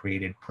gone and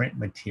created print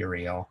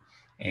material,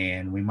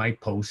 and we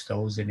might post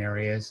those in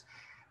areas.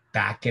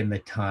 Back in the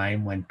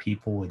time when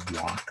people would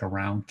walk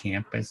around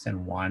campus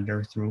and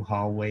wander through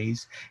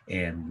hallways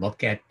and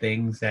look at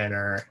things that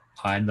are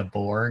on the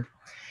board.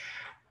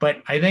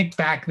 But I think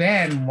back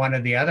then, one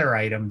of the other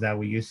items that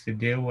we used to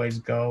do was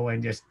go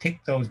and just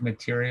take those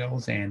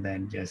materials and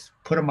then just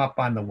put them up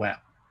on the web.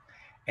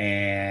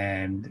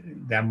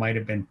 And that might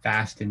have been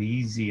fast and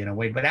easy in a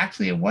way, but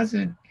actually it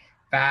wasn't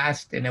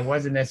fast, and it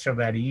wasn't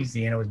necessarily that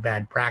easy, and it was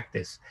bad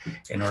practice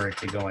in order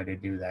to go in to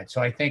do that.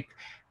 So I think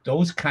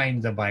those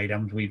kinds of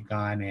items we've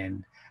gone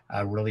and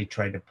really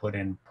tried to put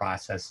in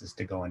processes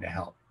to go into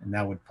help, and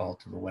that would fall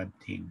to the web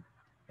team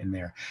in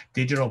there.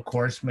 Digital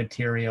course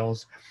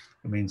materials,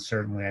 I mean,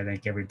 certainly I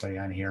think everybody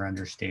on here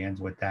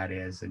understands what that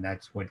is, and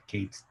that's what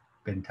Kate's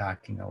been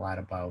talking a lot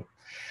about.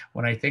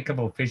 When I think of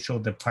official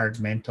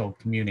departmental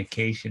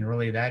communication,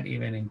 really that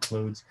even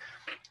includes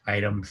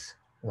items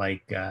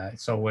like,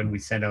 so when we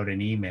send out an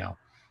email,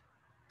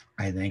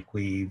 I think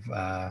we've,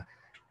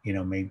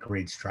 made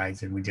great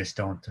strides, and we just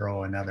don't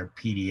throw another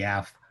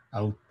PDF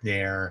out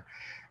there,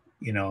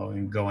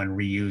 and go and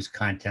reuse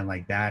content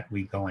like that.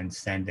 We go and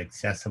send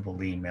accessible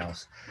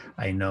emails.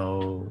 I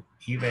know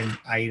even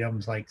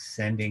items like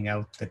sending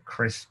out the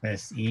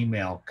Christmas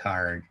email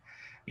card,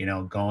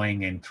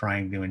 going and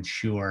trying to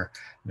ensure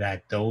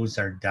that those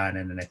are done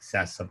in an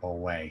accessible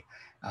way.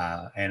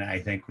 And I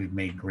think we've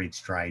made great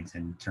strides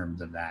in terms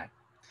of that.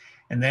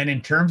 And then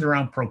in terms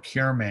around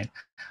procurement,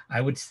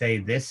 I would say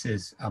this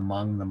is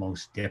among the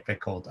most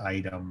difficult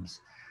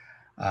items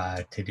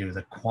to do.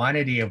 The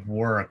quantity of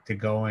work to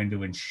go in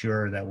to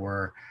ensure that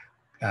we're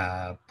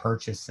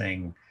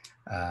purchasing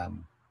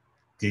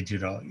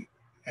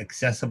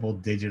accessible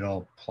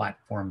digital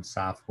platform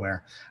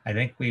software. I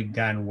think we've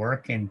done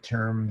work in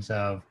terms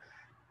of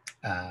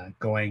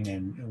going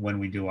and when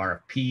we do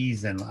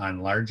RFPs and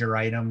on larger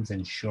items,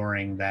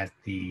 ensuring that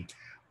the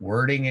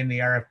wording in the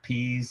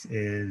RFPs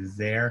is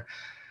there.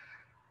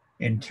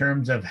 In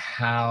terms of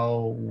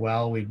how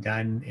well we've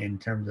done in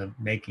terms of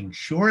making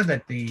sure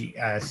that the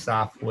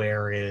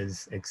software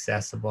is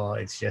accessible,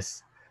 it's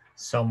just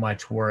so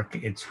much work.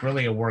 It's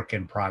really a work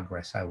in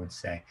progress, I would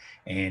say,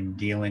 and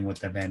dealing with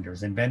the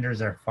vendors. And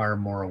vendors are far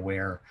more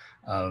aware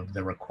of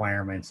the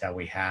requirements that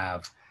we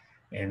have.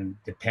 And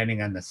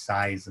depending on the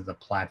size of the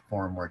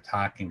platform we're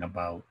talking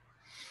about,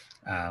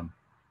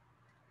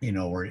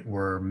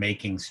 we're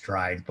making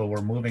strides, but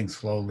we're moving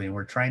slowly.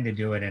 We're trying to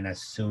do it in a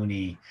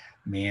SUNY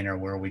manner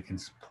where we can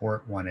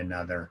support one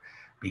another,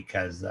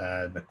 because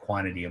the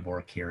quantity of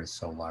work here is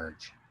so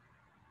large.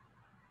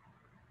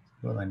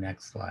 Go to the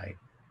next slide.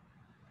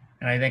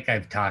 And I think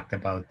I've talked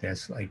about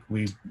this, like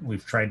we've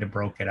tried to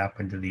break it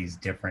up into these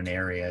different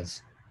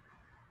areas.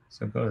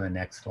 So go to the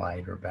next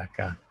slide,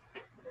 Rebecca.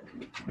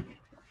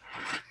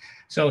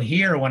 So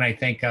here, when I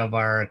think of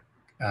our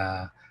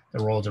the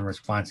roles and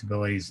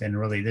responsibilities, and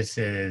really this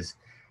is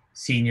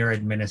senior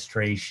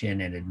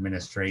administration and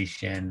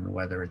administration,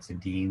 whether it's the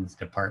deans,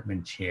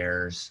 department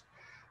chairs,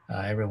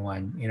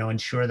 everyone,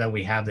 ensure that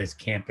we have this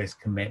campus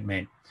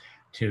commitment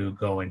to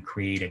go and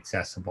create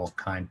accessible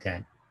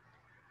content,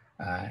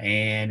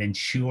 and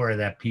ensure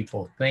that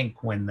people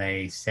think when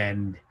they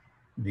send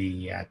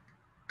the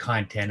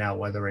content out,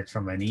 whether it's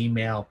from an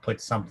email,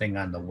 put something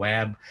on the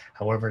web,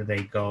 however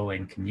they go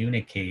and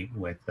communicate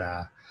with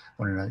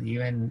one another,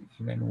 even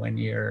when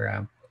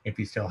you're, if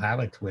you still have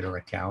a Twitter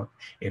account,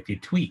 if you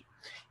tweet.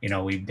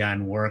 We've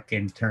done work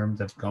in terms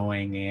of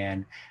going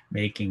and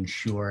making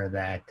sure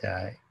that,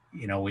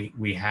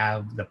 we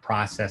have the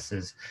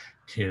processes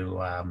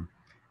to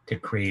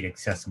create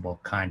accessible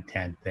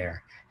content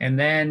there. And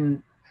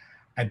then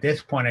at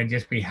this point, I'd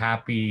just be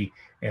happy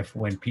if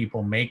when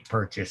people make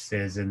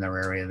purchases in their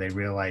area, they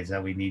realize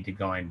that we need to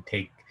go and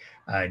take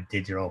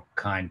digital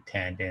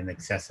content and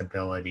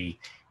accessibility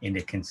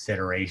into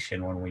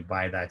consideration when we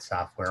buy that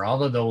software.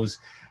 All of those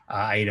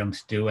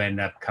items do end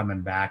up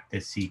coming back to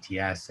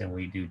CTS, and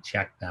we do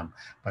check them.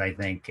 But I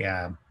think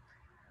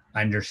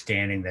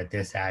understanding that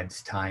this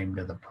adds time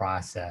to the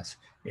process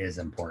is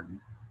important.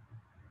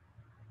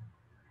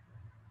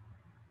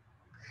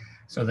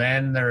 So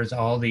then there's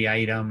all the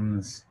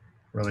items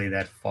really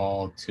that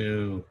fall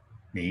to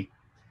me,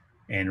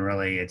 and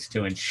really it's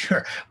to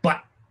ensure,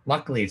 but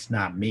luckily it's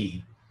not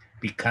me,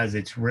 because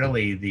it's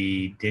really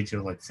the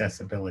Digital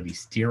Accessibility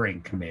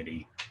Steering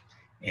Committee.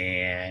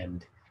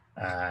 And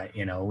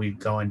we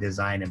go and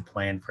design and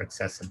plan for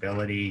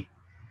accessibility,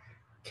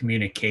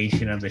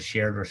 communication of the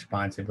shared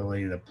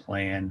responsibility of the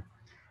plan,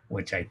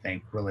 which I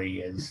think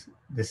really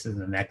this is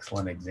an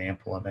excellent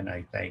example of it. And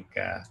I thank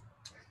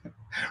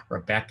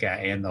Rebecca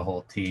and the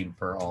whole team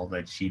for all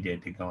that she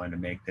did to go in to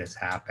make this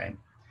happen.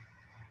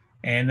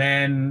 And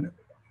then,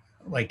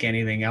 like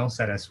anything else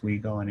at us, we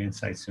go on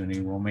Inside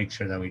SUNY, we'll make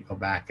sure that we go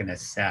back and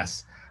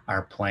assess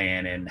our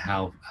plan and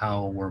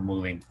how we're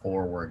moving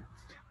forward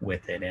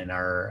with it and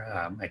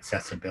our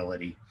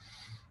accessibility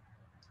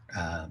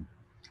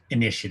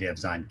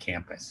initiatives on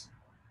campus.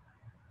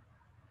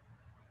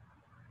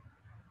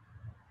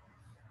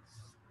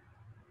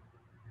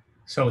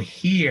 So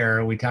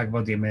here we talk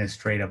about the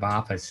administrative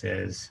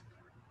offices,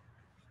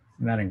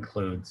 and that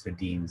includes the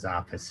dean's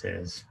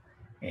offices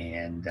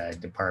and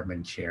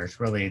department chairs.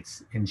 Really,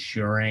 it's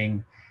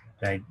ensuring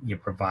that you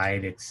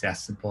provide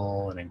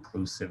accessible and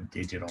inclusive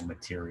digital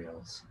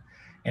materials.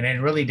 And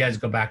it really does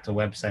go back to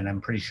website. I'm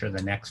pretty sure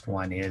the next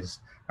one is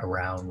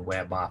around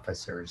web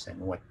officers and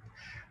what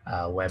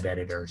web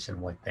editors and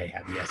what they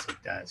have. Yes, it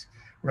does.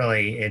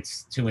 Really,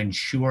 it's to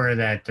ensure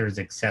that there's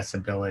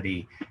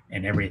accessibility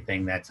in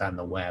everything that's on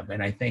the web.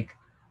 And I think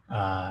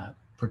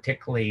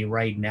particularly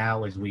right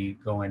now as we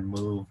go and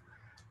move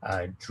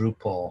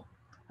Drupal,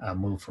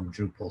 move from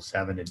Drupal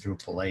 7 to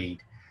Drupal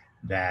 8,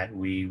 that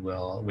we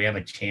have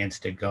a chance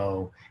to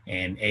go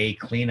and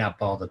clean up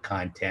all the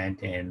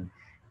content and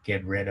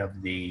get rid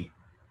of the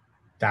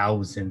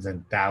thousands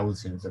and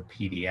thousands of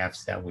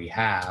PDFs that we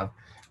have,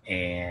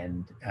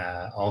 and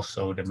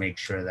also to make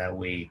sure that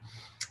we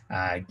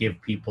give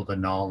people the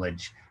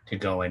knowledge to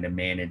go in and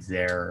manage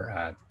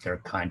their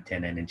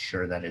content and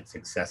ensure that it's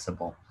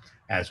accessible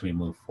as we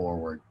move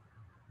forward.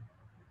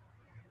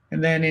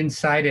 And then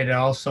inside it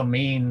also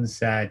means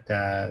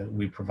that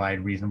we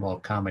provide reasonable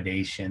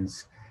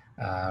accommodations.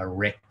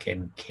 Rick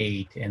and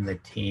Kate and the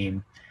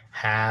team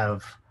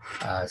have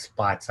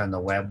spots on the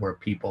web where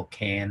people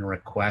can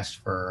request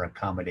for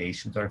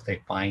accommodations, or if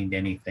they find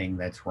anything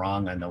that's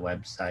wrong on the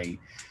website,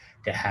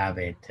 to have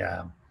it,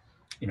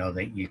 you know,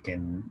 that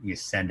you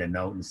send a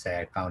note and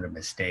say, I found a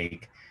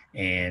mistake.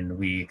 And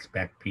we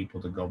expect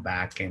people to go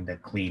back and to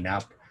clean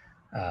up,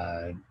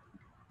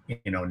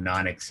 you know,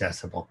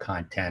 non-accessible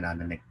content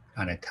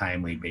on a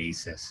timely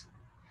basis.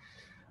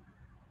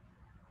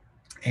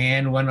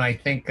 And when I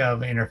think of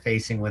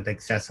interfacing with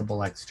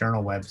accessible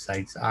external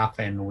websites,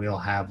 often we'll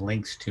have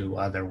links to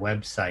other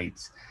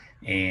websites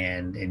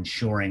and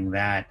ensuring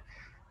that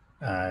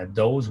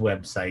those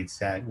websites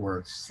that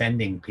we're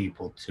sending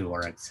people to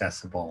are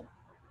accessible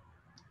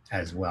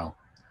as well.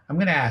 I'm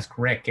going to ask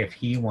Rick if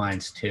he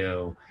wants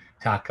to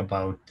talk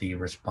about the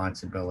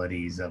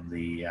responsibilities of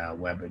the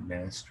web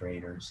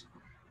administrators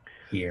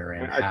here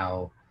and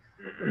how.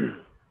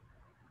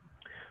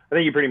 I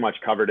think you pretty much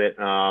covered it.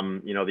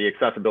 You know, the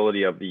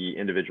accessibility of the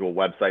individual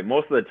website.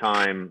 Most of the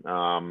time,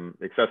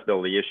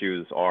 accessibility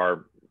issues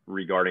are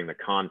regarding the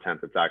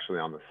content that's actually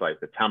on the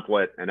site, the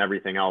template and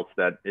everything else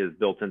that is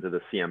built into the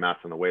CMS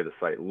and the way the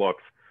site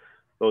looks.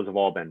 Those have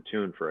all been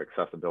tuned for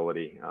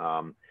accessibility.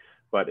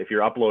 But if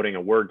you're uploading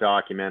a Word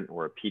document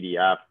or a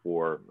PDF,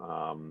 or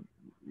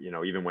you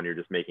know, even when you're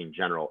just making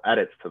general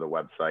edits to the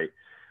website,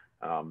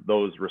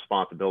 those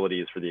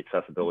responsibilities for the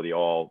accessibility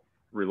all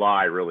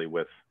rely really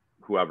with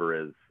whoever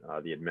is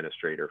the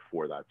administrator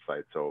for that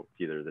site. So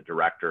it's either the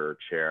director,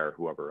 chair,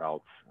 whoever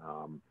else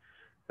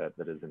that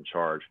is in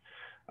charge.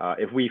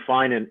 If we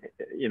find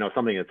you know,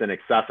 something that's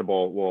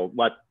inaccessible, we'll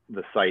let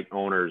the site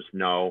owners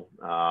know.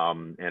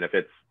 And if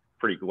it's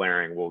pretty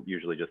glaring, we'll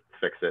usually just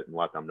fix it and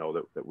let them know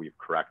that we've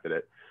corrected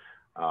it.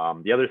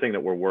 The other thing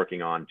that we're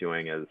working on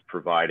doing is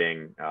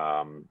providing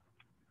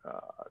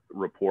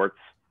reports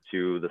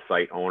to the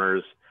site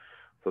owners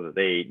so that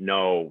they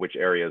know which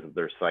areas of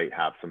their site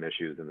have some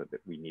issues and that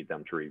we need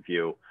them to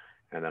review,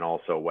 and then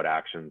also what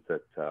actions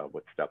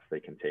what steps they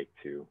can take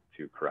to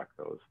correct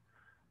those.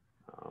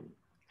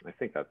 I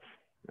think that's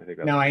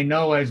now, I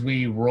know as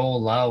we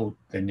roll out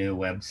the new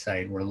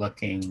website, we're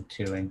looking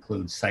to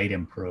include Site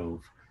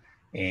Improve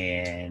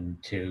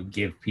and to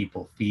give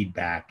people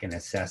feedback and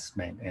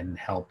assessment and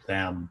help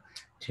them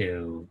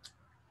to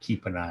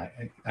keep an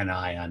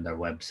eye on their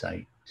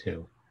website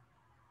too.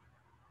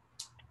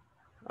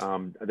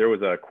 There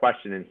was a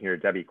question in here.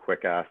 Debbie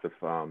Quick asked if,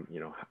 you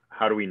know,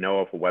 how do we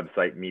know if a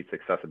website meets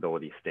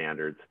accessibility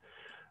standards?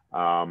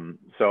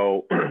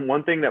 So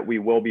one thing that we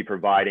will be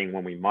providing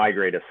when we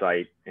migrate a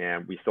site,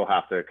 and we still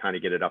have to kind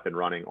of get it up and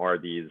running, are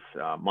these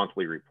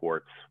monthly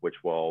reports, which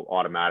will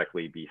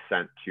automatically be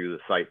sent to the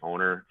site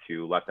owner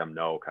to let them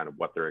know kind of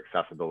what their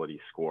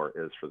accessibility score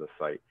is for the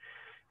site.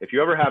 If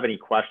you ever have any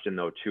question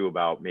though too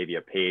about maybe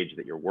a page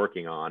that you're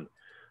working on,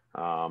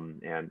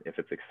 and if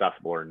it's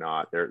accessible or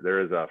not, there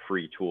is a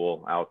free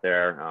tool out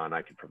there, and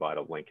I can provide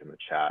a link in the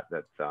chat.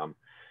 That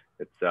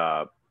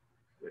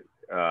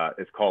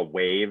it's called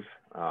Wave,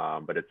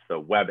 but it's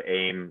the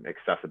WebAIM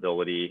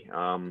accessibility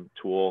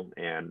tool.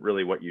 And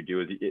really, what you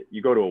do is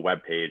you go to a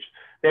web page.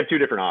 They have two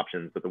different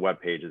options, but the web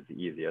page is the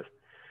easiest.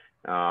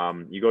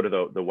 You go to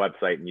the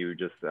website and you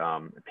just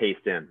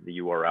paste in the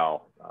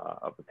URL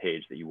of the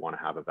page that you want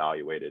to have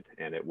evaluated,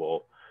 and it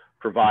will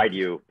provide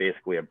you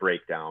basically a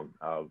breakdown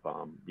of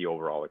the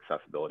overall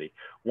accessibility.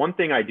 One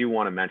thing I do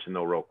want to mention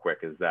though real quick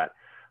is that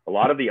a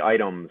lot of the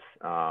items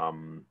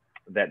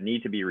that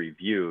need to be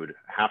reviewed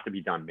have to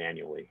be done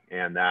manually,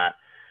 and that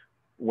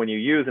when you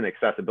use an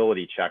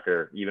accessibility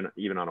checker,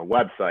 even on a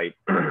website,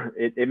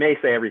 it may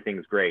say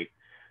everything's great,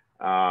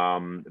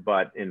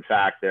 but in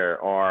fact there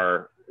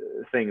are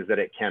things that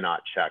it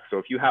cannot check. So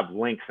if you have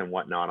links and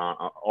whatnot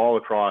on all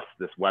across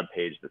this web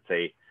page that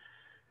say,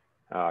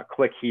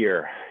 click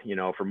here, you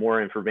know, for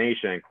more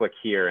information, click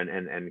here,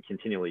 and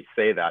continually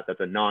say that, that's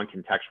a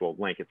non-contextual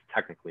link. It's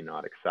technically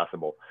not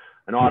accessible.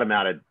 An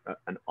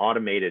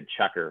automated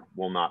checker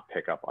will not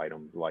pick up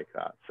items like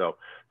that. So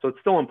it's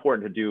still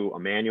important to do a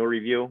manual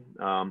review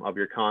of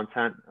your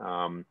content.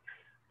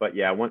 But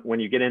yeah, when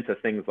you get into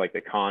things like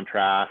the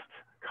contrast,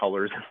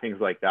 colors, and things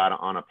like that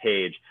on a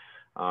page,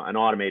 an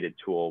automated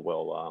tool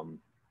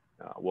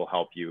will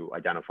help you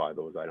identify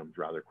those items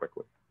rather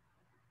quickly.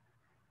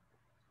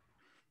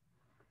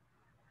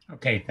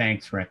 Okay,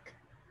 thanks, Rick.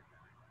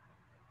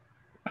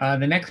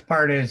 The next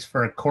part is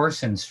for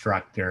course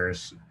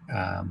instructors.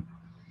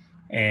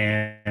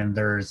 And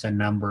there's a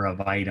number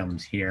of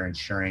items here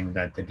ensuring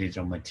that the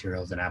digital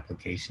materials and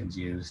applications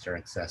used are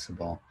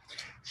accessible,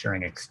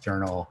 ensuring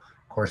external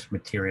course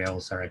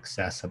materials are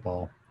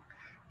accessible,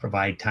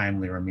 provide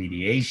timely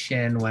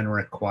remediation when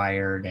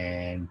required,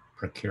 and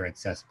procure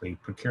accessibly.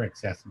 Procure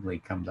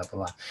accessibly comes up a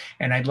lot.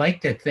 And I'd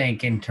like to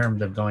think in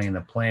terms of going in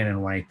the plan,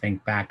 and when I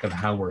think back of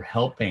how we're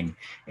helping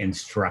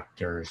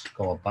instructors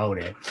go about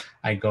it,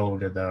 I go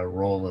to the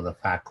role of the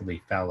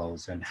faculty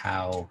fellows and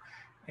how,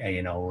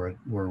 you know,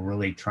 we're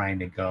really trying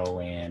to go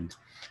and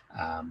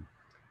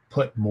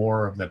put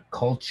more of the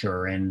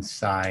culture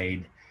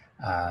inside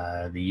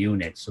the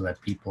unit so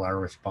that people are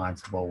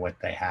responsible what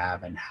they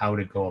have and how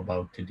to go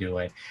about to do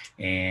it,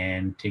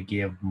 and to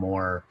give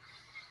more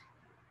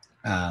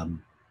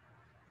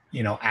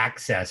you know,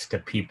 access to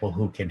people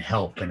who can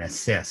help and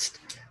assist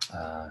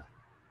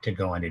to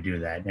go and to do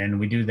that. And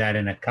we do that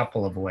in a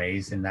couple of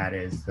ways, and that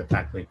is the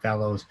faculty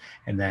fellows,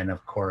 and then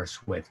of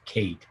course with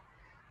Kate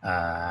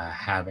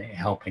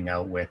helping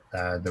out with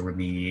the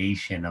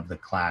remediation of the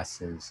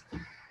classes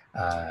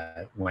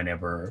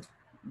whenever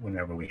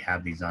we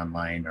have these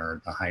online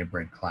or the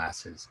hybrid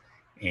classes,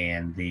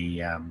 and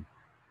the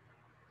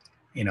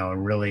you know,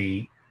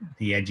 really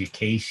the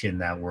education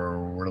that we're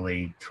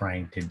really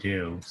trying to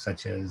do,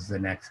 such as the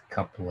next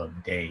couple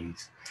of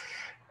days.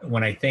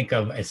 When I think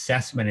of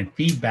assessment and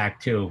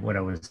feedback too, what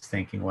I was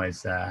thinking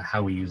was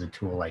how we use a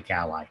tool like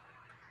Ally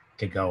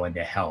to go and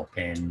to help,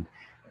 and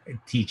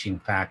teaching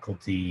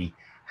faculty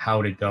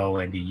how to go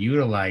and to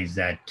utilize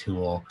that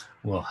tool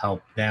will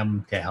help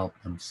them to help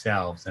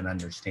themselves and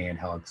understand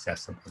how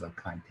accessible the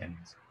content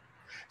is.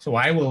 So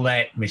I will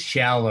let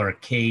Michelle or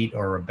Kate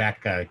or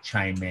Rebecca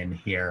chime in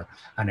here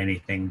on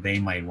anything they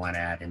might want to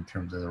add in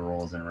terms of the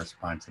roles and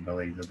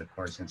responsibilities of the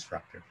course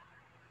instructor.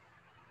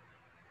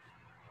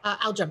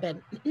 I'll jump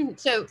in.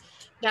 So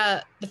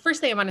the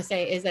first thing I want to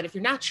say is that if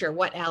you're not sure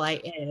what Ally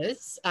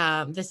is,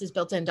 this is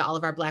built into all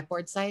of our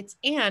Blackboard sites,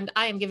 and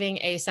I am giving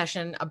a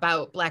session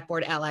about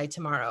Blackboard Ally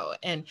tomorrow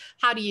and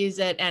how to use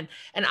it. And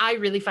I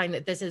really find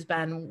that this has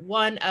been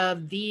one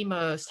of the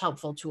most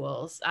helpful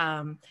tools,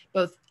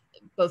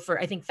 both for,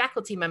 I think,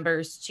 faculty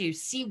members to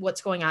see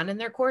what's going on in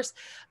their course,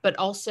 but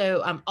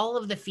also all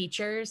of the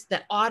features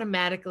that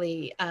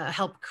automatically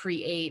help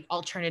create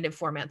alternative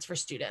formats for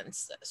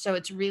students. So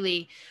it's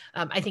really,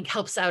 I think,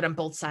 helps out on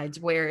both sides,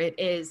 where it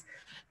is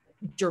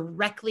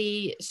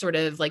directly sort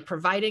of like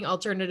providing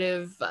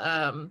alternative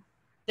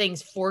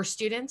things for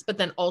students, but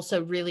then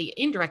also really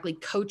indirectly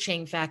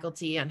coaching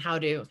faculty on how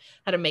to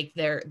make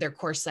their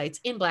course sites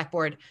in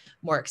Blackboard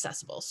more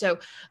accessible. So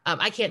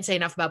I can't say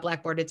enough about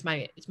Blackboard. It's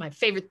my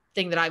favorite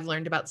thing that I've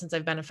learned about since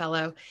I've been a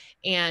fellow,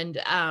 and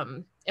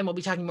we'll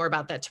be talking more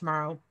about that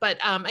tomorrow. But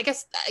I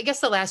guess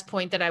the last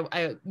point that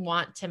I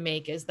want to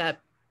make is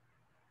that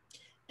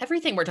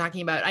everything we're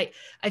talking about,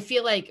 I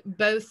feel like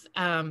both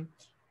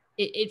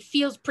it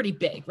feels pretty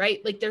big,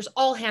 right? Like there's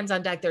all hands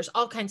on deck. There's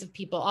all kinds of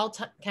people, all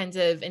kinds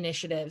of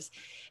initiatives.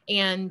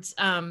 And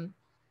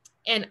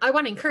I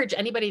want to encourage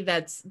anybody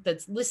that's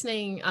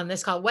listening on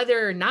this call,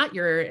 whether or not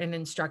you're an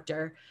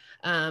instructor,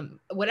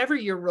 whatever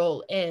your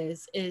role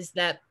is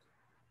that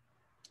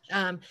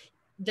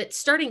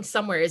starting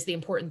somewhere is the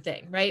important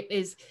thing, right?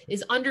 Is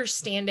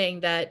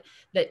understanding that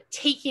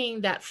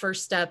taking that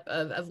first step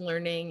of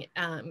learning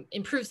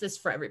improves this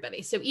for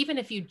everybody. So even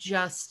if you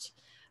just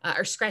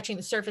are scratching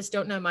the surface,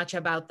 don't know much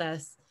about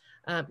this,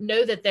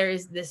 know that there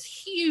is this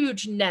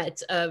huge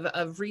net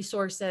of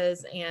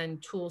resources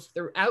and tools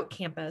throughout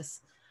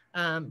campus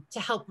to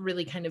help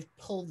really kind of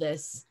pull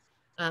this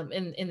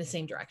in the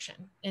same direction.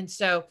 And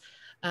so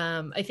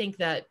I think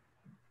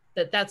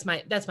that's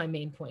my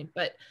main point.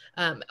 But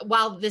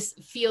while this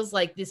feels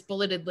like this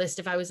bulleted list,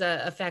 if I was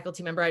a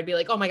faculty member, I'd be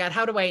like, oh my God,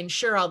 how do I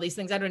ensure all these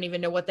things? I don't even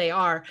know what they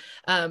are.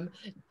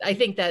 I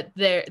think that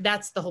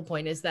that's the whole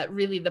point, is that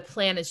really the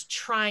plan is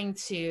trying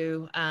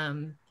to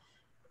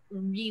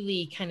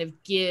really kind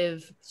of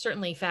give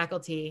certainly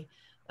faculty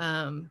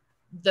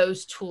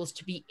those tools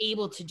to be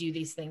able to do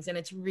these things. And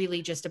it's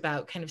really just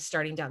about kind of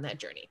starting down that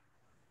journey.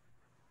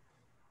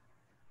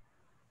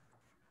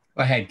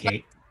 Go ahead,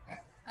 Kate.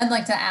 I'd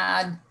like to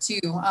add to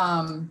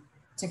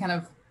kind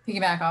of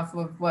piggyback off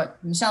of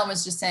what Michelle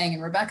was just saying,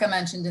 and Rebecca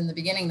mentioned in the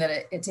beginning, that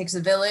it takes a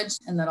village,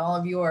 and that all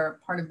of you are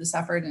part of this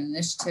effort and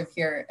initiative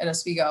here at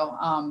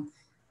Oswego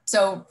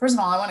So first of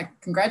all, I want to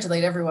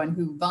congratulate everyone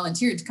who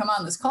volunteered to come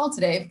on this call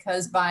today,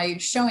 because by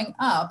showing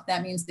up,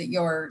 that means that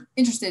you're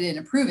interested in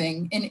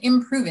improving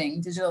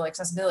digital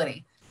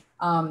accessibility.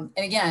 And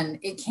again,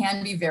 it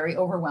can be very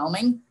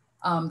overwhelming.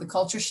 The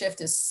culture shift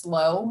is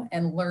slow,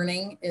 and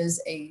learning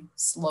is a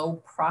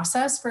slow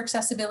process for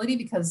accessibility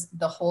because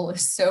the hole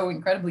is so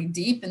incredibly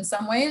deep in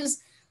some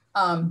ways.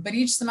 But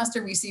each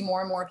semester we see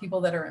more and more people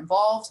that are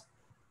involved.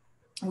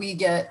 We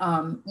get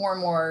more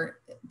and more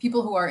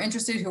people who are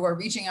interested, who are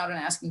reaching out and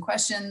asking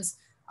questions.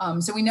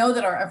 So we know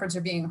that our efforts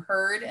are being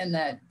heard and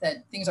that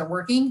things are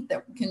working,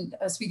 that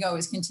Oswego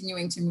is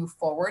continuing to move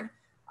forward.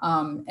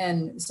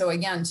 And so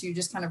again, to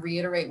just kind of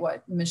reiterate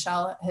what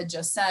Michelle had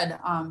just said,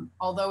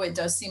 although it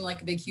does seem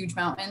like a big, huge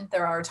mountain,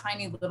 there are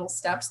tiny little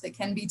steps that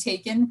can be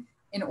taken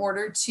in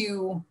order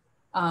to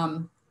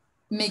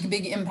make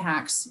big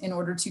impacts, in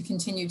order to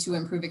continue to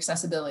improve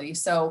accessibility.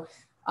 So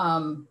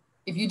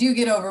if you do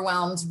get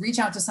overwhelmed, reach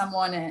out to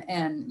someone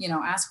and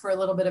ask for a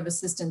little bit of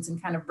assistance in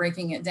kind of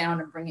breaking it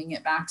down and bringing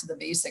it back to the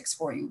basics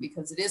for you,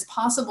 because it is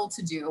possible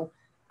to do.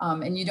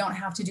 And you don't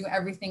have to do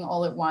everything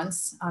all at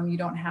once. You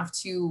don't have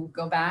to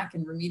go back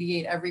and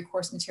remediate every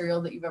course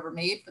material that you've ever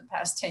made for the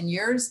past 10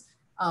 years.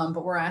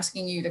 But we're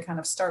asking you to kind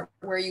of start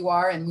where you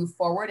are and move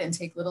forward and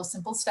take little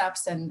simple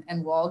steps, and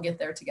we'll all get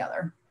there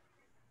together.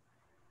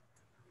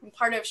 And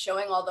part of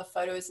showing all the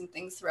photos and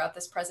things throughout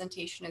this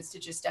presentation is to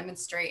just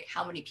demonstrate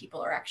how many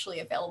people are actually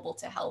available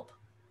to help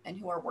and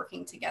who are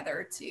working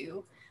together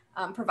to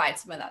provide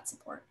some of that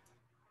support.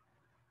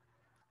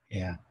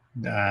 Yeah,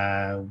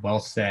 well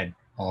said,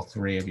 all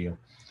three of you.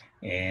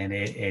 And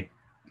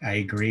I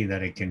agree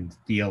that it can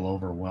feel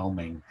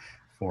overwhelming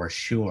for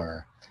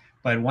sure.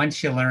 But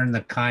once you learn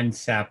the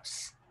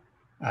concepts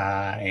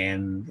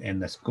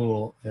and the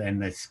school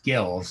and the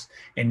skills,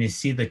 and you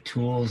see the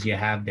tools you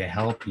have to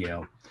help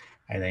you,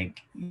 I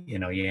think,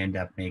 you end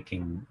up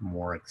making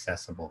more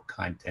accessible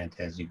content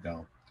as you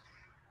go.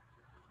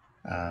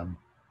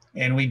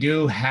 And we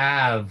do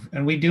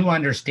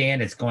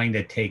understand it's going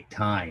to take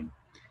time.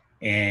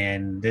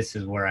 And this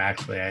is where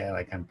actually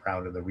I'm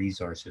proud of the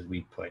resources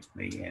we put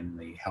and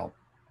the help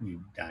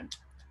you've done.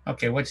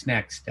 Okay, what's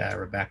next,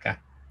 Rebecca?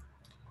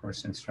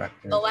 Course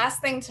instructor. The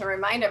last thing to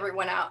remind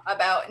everyone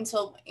about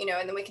until, and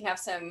then we can have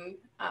some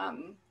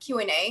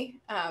Q&A.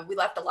 We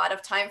left a lot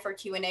of time for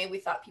Q&A. We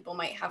thought people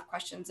might have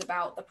questions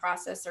about the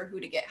process or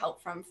who to get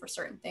help from for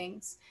certain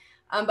things.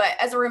 But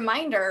as a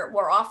reminder,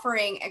 we're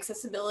offering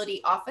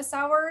accessibility office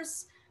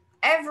hours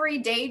every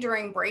day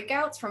during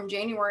breakouts from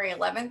January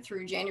 11th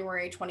through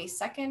January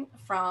 22nd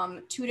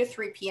from 2 to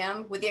 3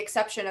 p.m. with the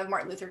exception of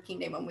Martin Luther King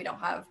Day when we don't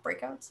have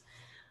breakouts.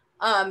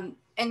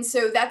 And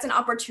so that's an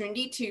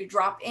opportunity to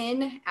drop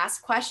in,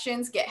 ask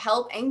questions, get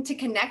help, and to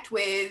connect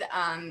with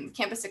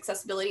campus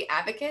accessibility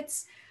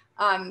advocates.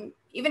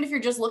 Even if you're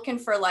just looking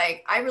for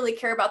I really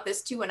care about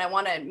this too, and I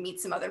want to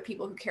meet some other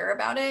people who care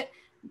about it,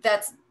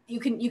 you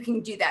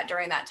can do that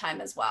during that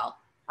time as well.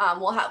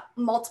 We'll have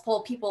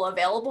multiple people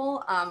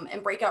available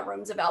and breakout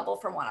rooms available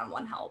for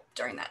one-on-one help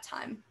during that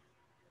time.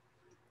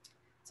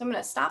 So I'm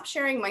going to stop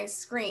sharing my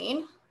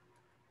screen.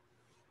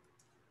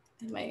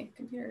 And my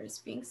computer is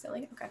being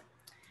silly. Okay.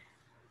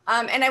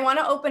 And I want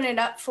to open it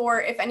up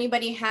for if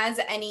anybody has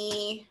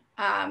any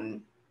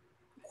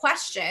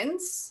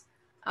questions.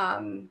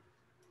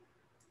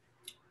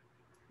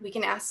 We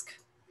can ask,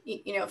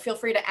 feel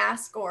free to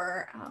ask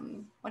or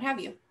what have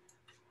you.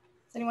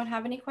 Does anyone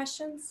have any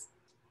questions?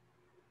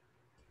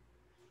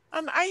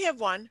 I have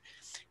one.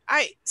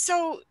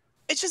 So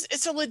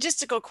it's a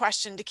logistical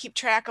question to keep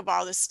track of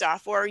all this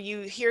stuff, or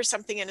you hear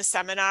something in a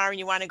seminar and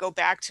you want to go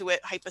back to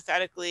it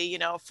hypothetically,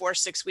 4 or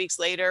 6 weeks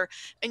later,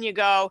 and you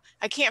go,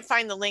 I can't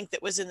find the link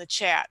that was in the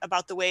chat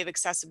about the Wave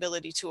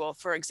accessibility tool,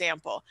 for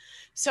example.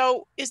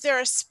 So is there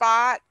a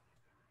spot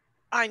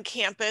on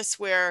campus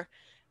where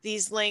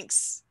these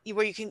links,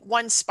 where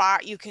one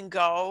spot you can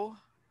go?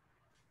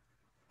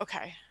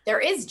 Okay. There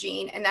is,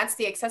 Jean, and that's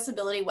the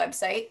accessibility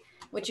website,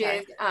 which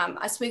is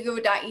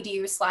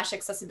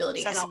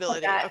oswego.edu/accessibility.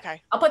 Accessibility,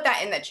 I'll put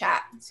that in the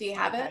chat so you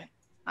have it.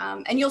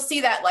 And you'll see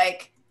that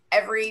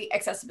every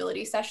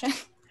accessibility session.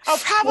 Oh,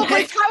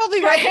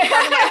 probably right in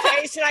front of my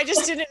face, and I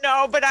just didn't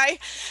know. But I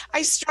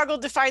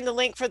struggled to find the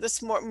link for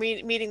this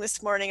meeting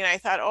this morning, and I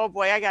thought, oh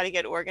boy, I got to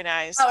get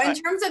organized. Oh, in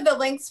terms of the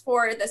links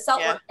for the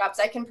CELT workshops,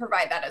 I can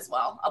provide that as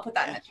well. I'll put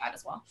that in the chat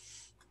as well.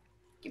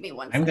 Give me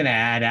one second. I'm going to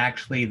add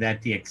actually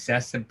that the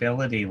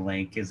accessibility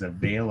link is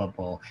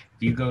available.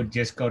 If you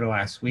just go to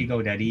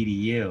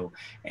oswego.edu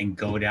and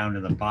go down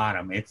to the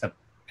bottom, it's a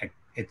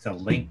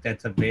link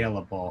that's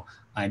available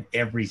on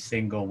every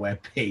single web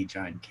page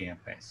on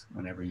campus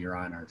whenever you're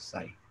on our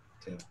site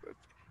too.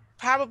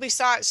 Probably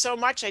saw it so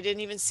much I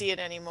didn't even see it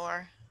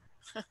anymore.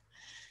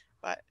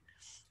 But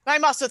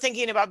I'm also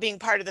thinking about being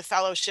part of the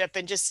fellowship,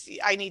 and just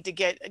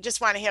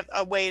want to have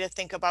a way to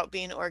think about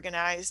being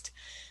organized.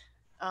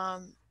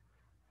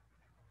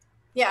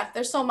 Yeah,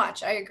 there's so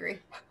much. I agree.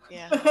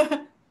 Yeah.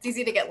 It's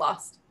easy to get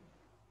lost.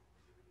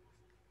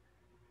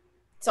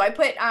 So I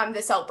put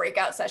the CELT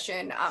breakout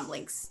session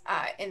links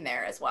in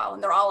there as well,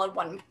 and they're all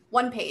on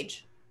one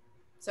page.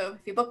 So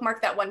if you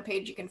bookmark that one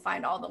page, you can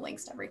find all the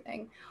links to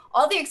everything.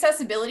 All the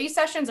accessibility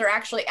sessions are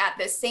actually at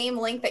the same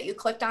link that you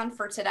clicked on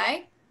for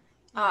today.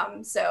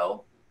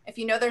 So if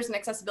you know there's an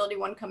accessibility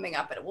one coming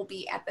up, it will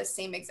be at the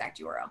same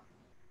exact URL.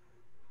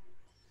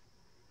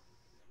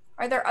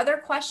 Are there other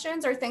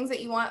questions or things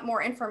that you want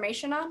more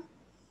information on?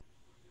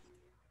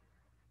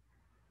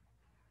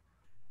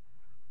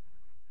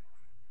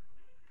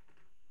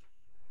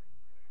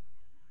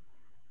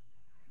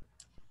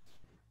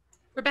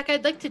 Rebecca,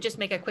 I'd like to just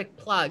make a quick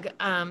plug.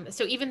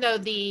 So even though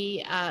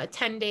the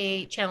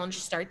 10-day challenge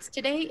starts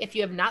today, if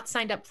you have not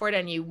signed up for it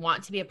and you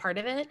want to be a part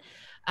of it,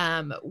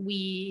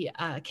 we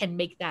can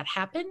make that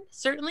happen,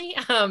 certainly.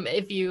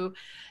 If you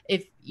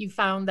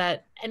found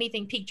that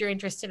anything piqued your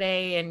interest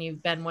today and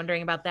you've been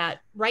wondering about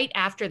that, right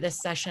after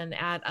this session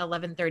at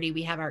 11:30,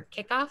 we have our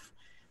kickoff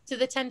to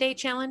the 10-day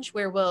challenge,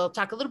 where we'll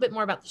talk a little bit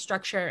more about the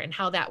structure and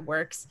how that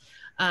works.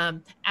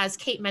 As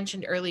Kate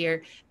mentioned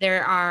earlier,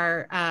 there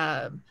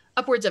are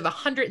upwards of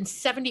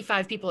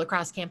 175 people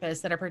across campus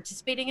that are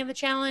participating in the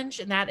challenge,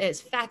 and that is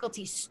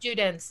faculty,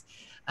 students,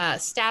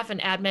 staff,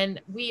 and admin.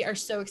 We are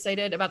so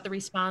excited about the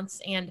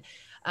response, and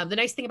the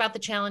nice thing about the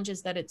challenge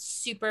is that it's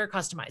super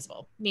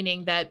customizable,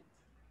 meaning that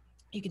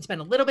you can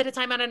spend a little bit of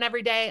time on it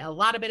every day, a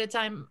lot of bit of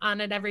time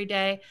on it every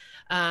day,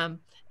 and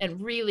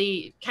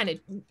really kind of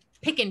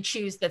pick and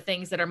choose the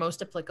things that are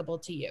most applicable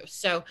to you.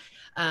 So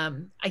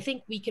I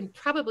think we can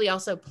probably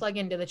also plug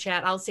into the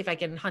chat. I'll see if I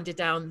can hunt it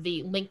down,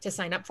 the link to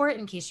sign up for it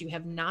in case you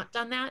have not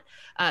done that.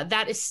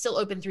 That is still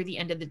open through the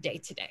end of the day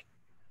today.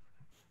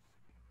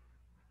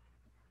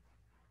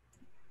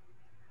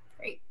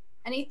 Great.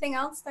 Anything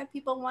else that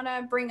people want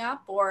to bring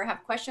up or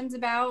have questions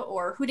about,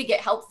 or who to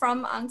get help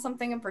from on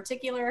something in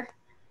particular?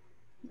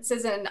 This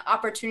is an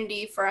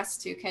opportunity for us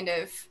to kind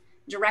of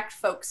direct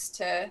folks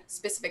to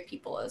specific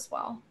people as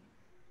well.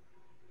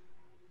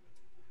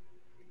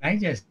 I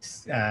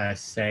just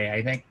say,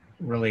 I think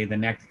really the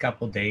next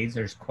couple of days,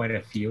 there's quite a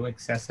few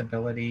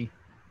accessibility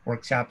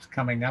workshops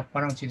coming up.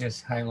 Why don't you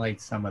just highlight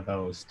some of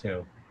those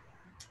too?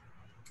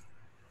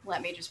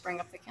 Let me just bring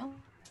up the calendar.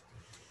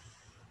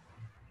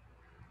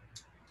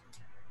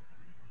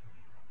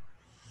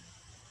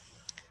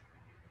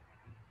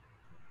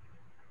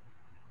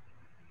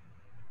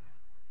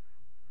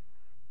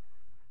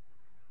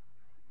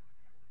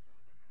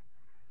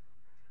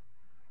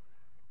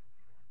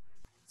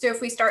 So if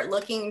we start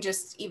looking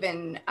just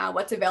even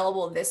what's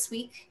available this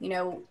week, you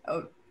know,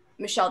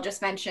 Michelle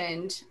just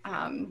mentioned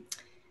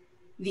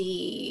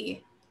the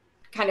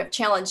kind of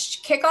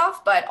challenge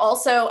kickoff, but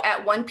also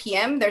at 1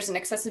 p.m. there's an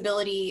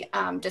accessibility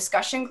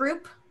discussion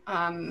group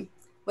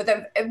with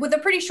a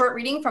pretty short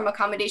reading from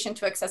Accommodation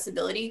to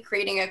Accessibility,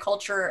 Creating a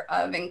Culture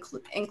of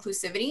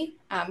Inclusivity.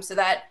 So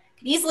that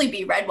can easily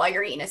be read while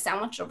you're eating a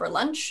sandwich over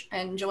lunch,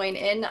 and join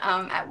in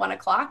at 1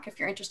 o'clock if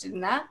you're interested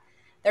in that.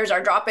 There's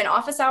our drop-in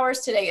office hours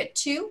today at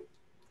 2.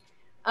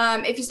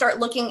 If you start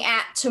looking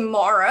at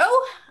tomorrow,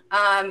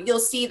 you'll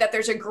see that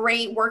there's a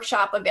great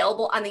workshop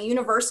available on the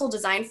universal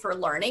design for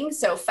learning.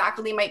 So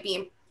faculty might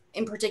be,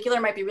 in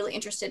particular, might be really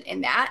interested in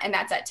that, and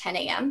that's at 10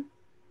 a.m.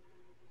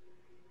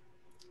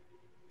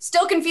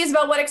 Still confused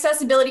about what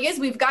accessibility is?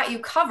 We've got you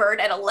covered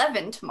at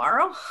 11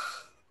 tomorrow.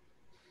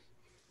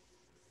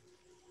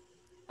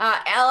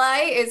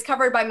 Ally is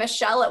covered by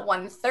Michelle at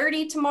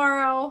 1:30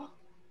 tomorrow.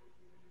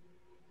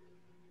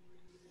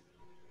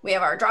 We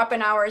have our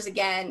drop-in hours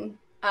again.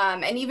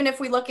 And even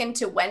if we look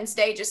into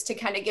Wednesday, just to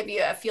kind of give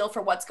you a feel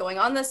for what's going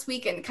on this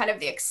week and kind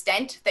of the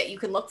extent that you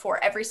can look for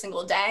every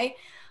single day.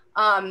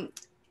 At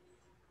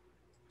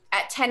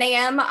 10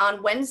 a.m.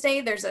 on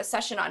Wednesday, there's a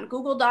session on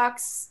Google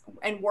Docs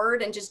and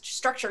Word and just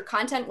structured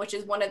content, which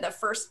is one of the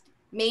first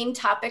main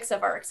topics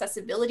of our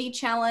accessibility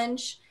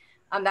challenge.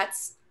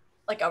 That's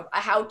like a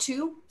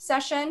how-to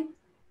session,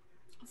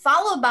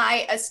 followed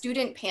by a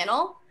student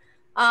panel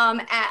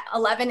at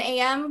 11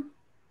 a.m.,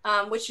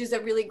 which is a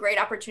really great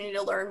opportunity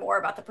to learn more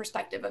about the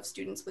perspective of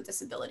students with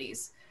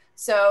disabilities.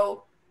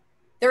 So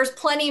there's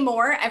plenty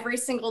more every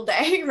single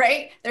day,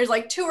 right? There's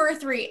like 2 or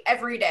 3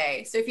 every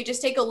day. So if you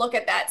just take a look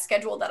at that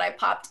schedule that I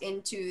popped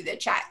into the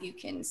chat, you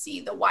can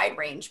see the wide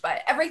range,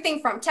 but everything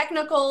from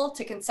technical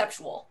to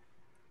conceptual,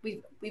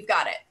 we've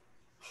got it.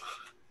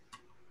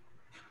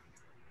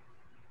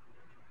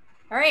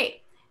 All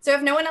right. So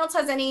if no one else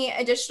has any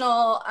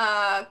additional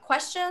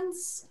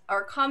questions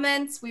or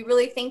comments, we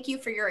really thank you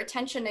for your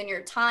attention and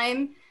your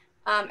time,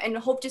 and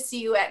hope to see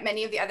you at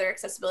many of the other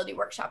accessibility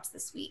workshops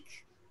this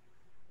week.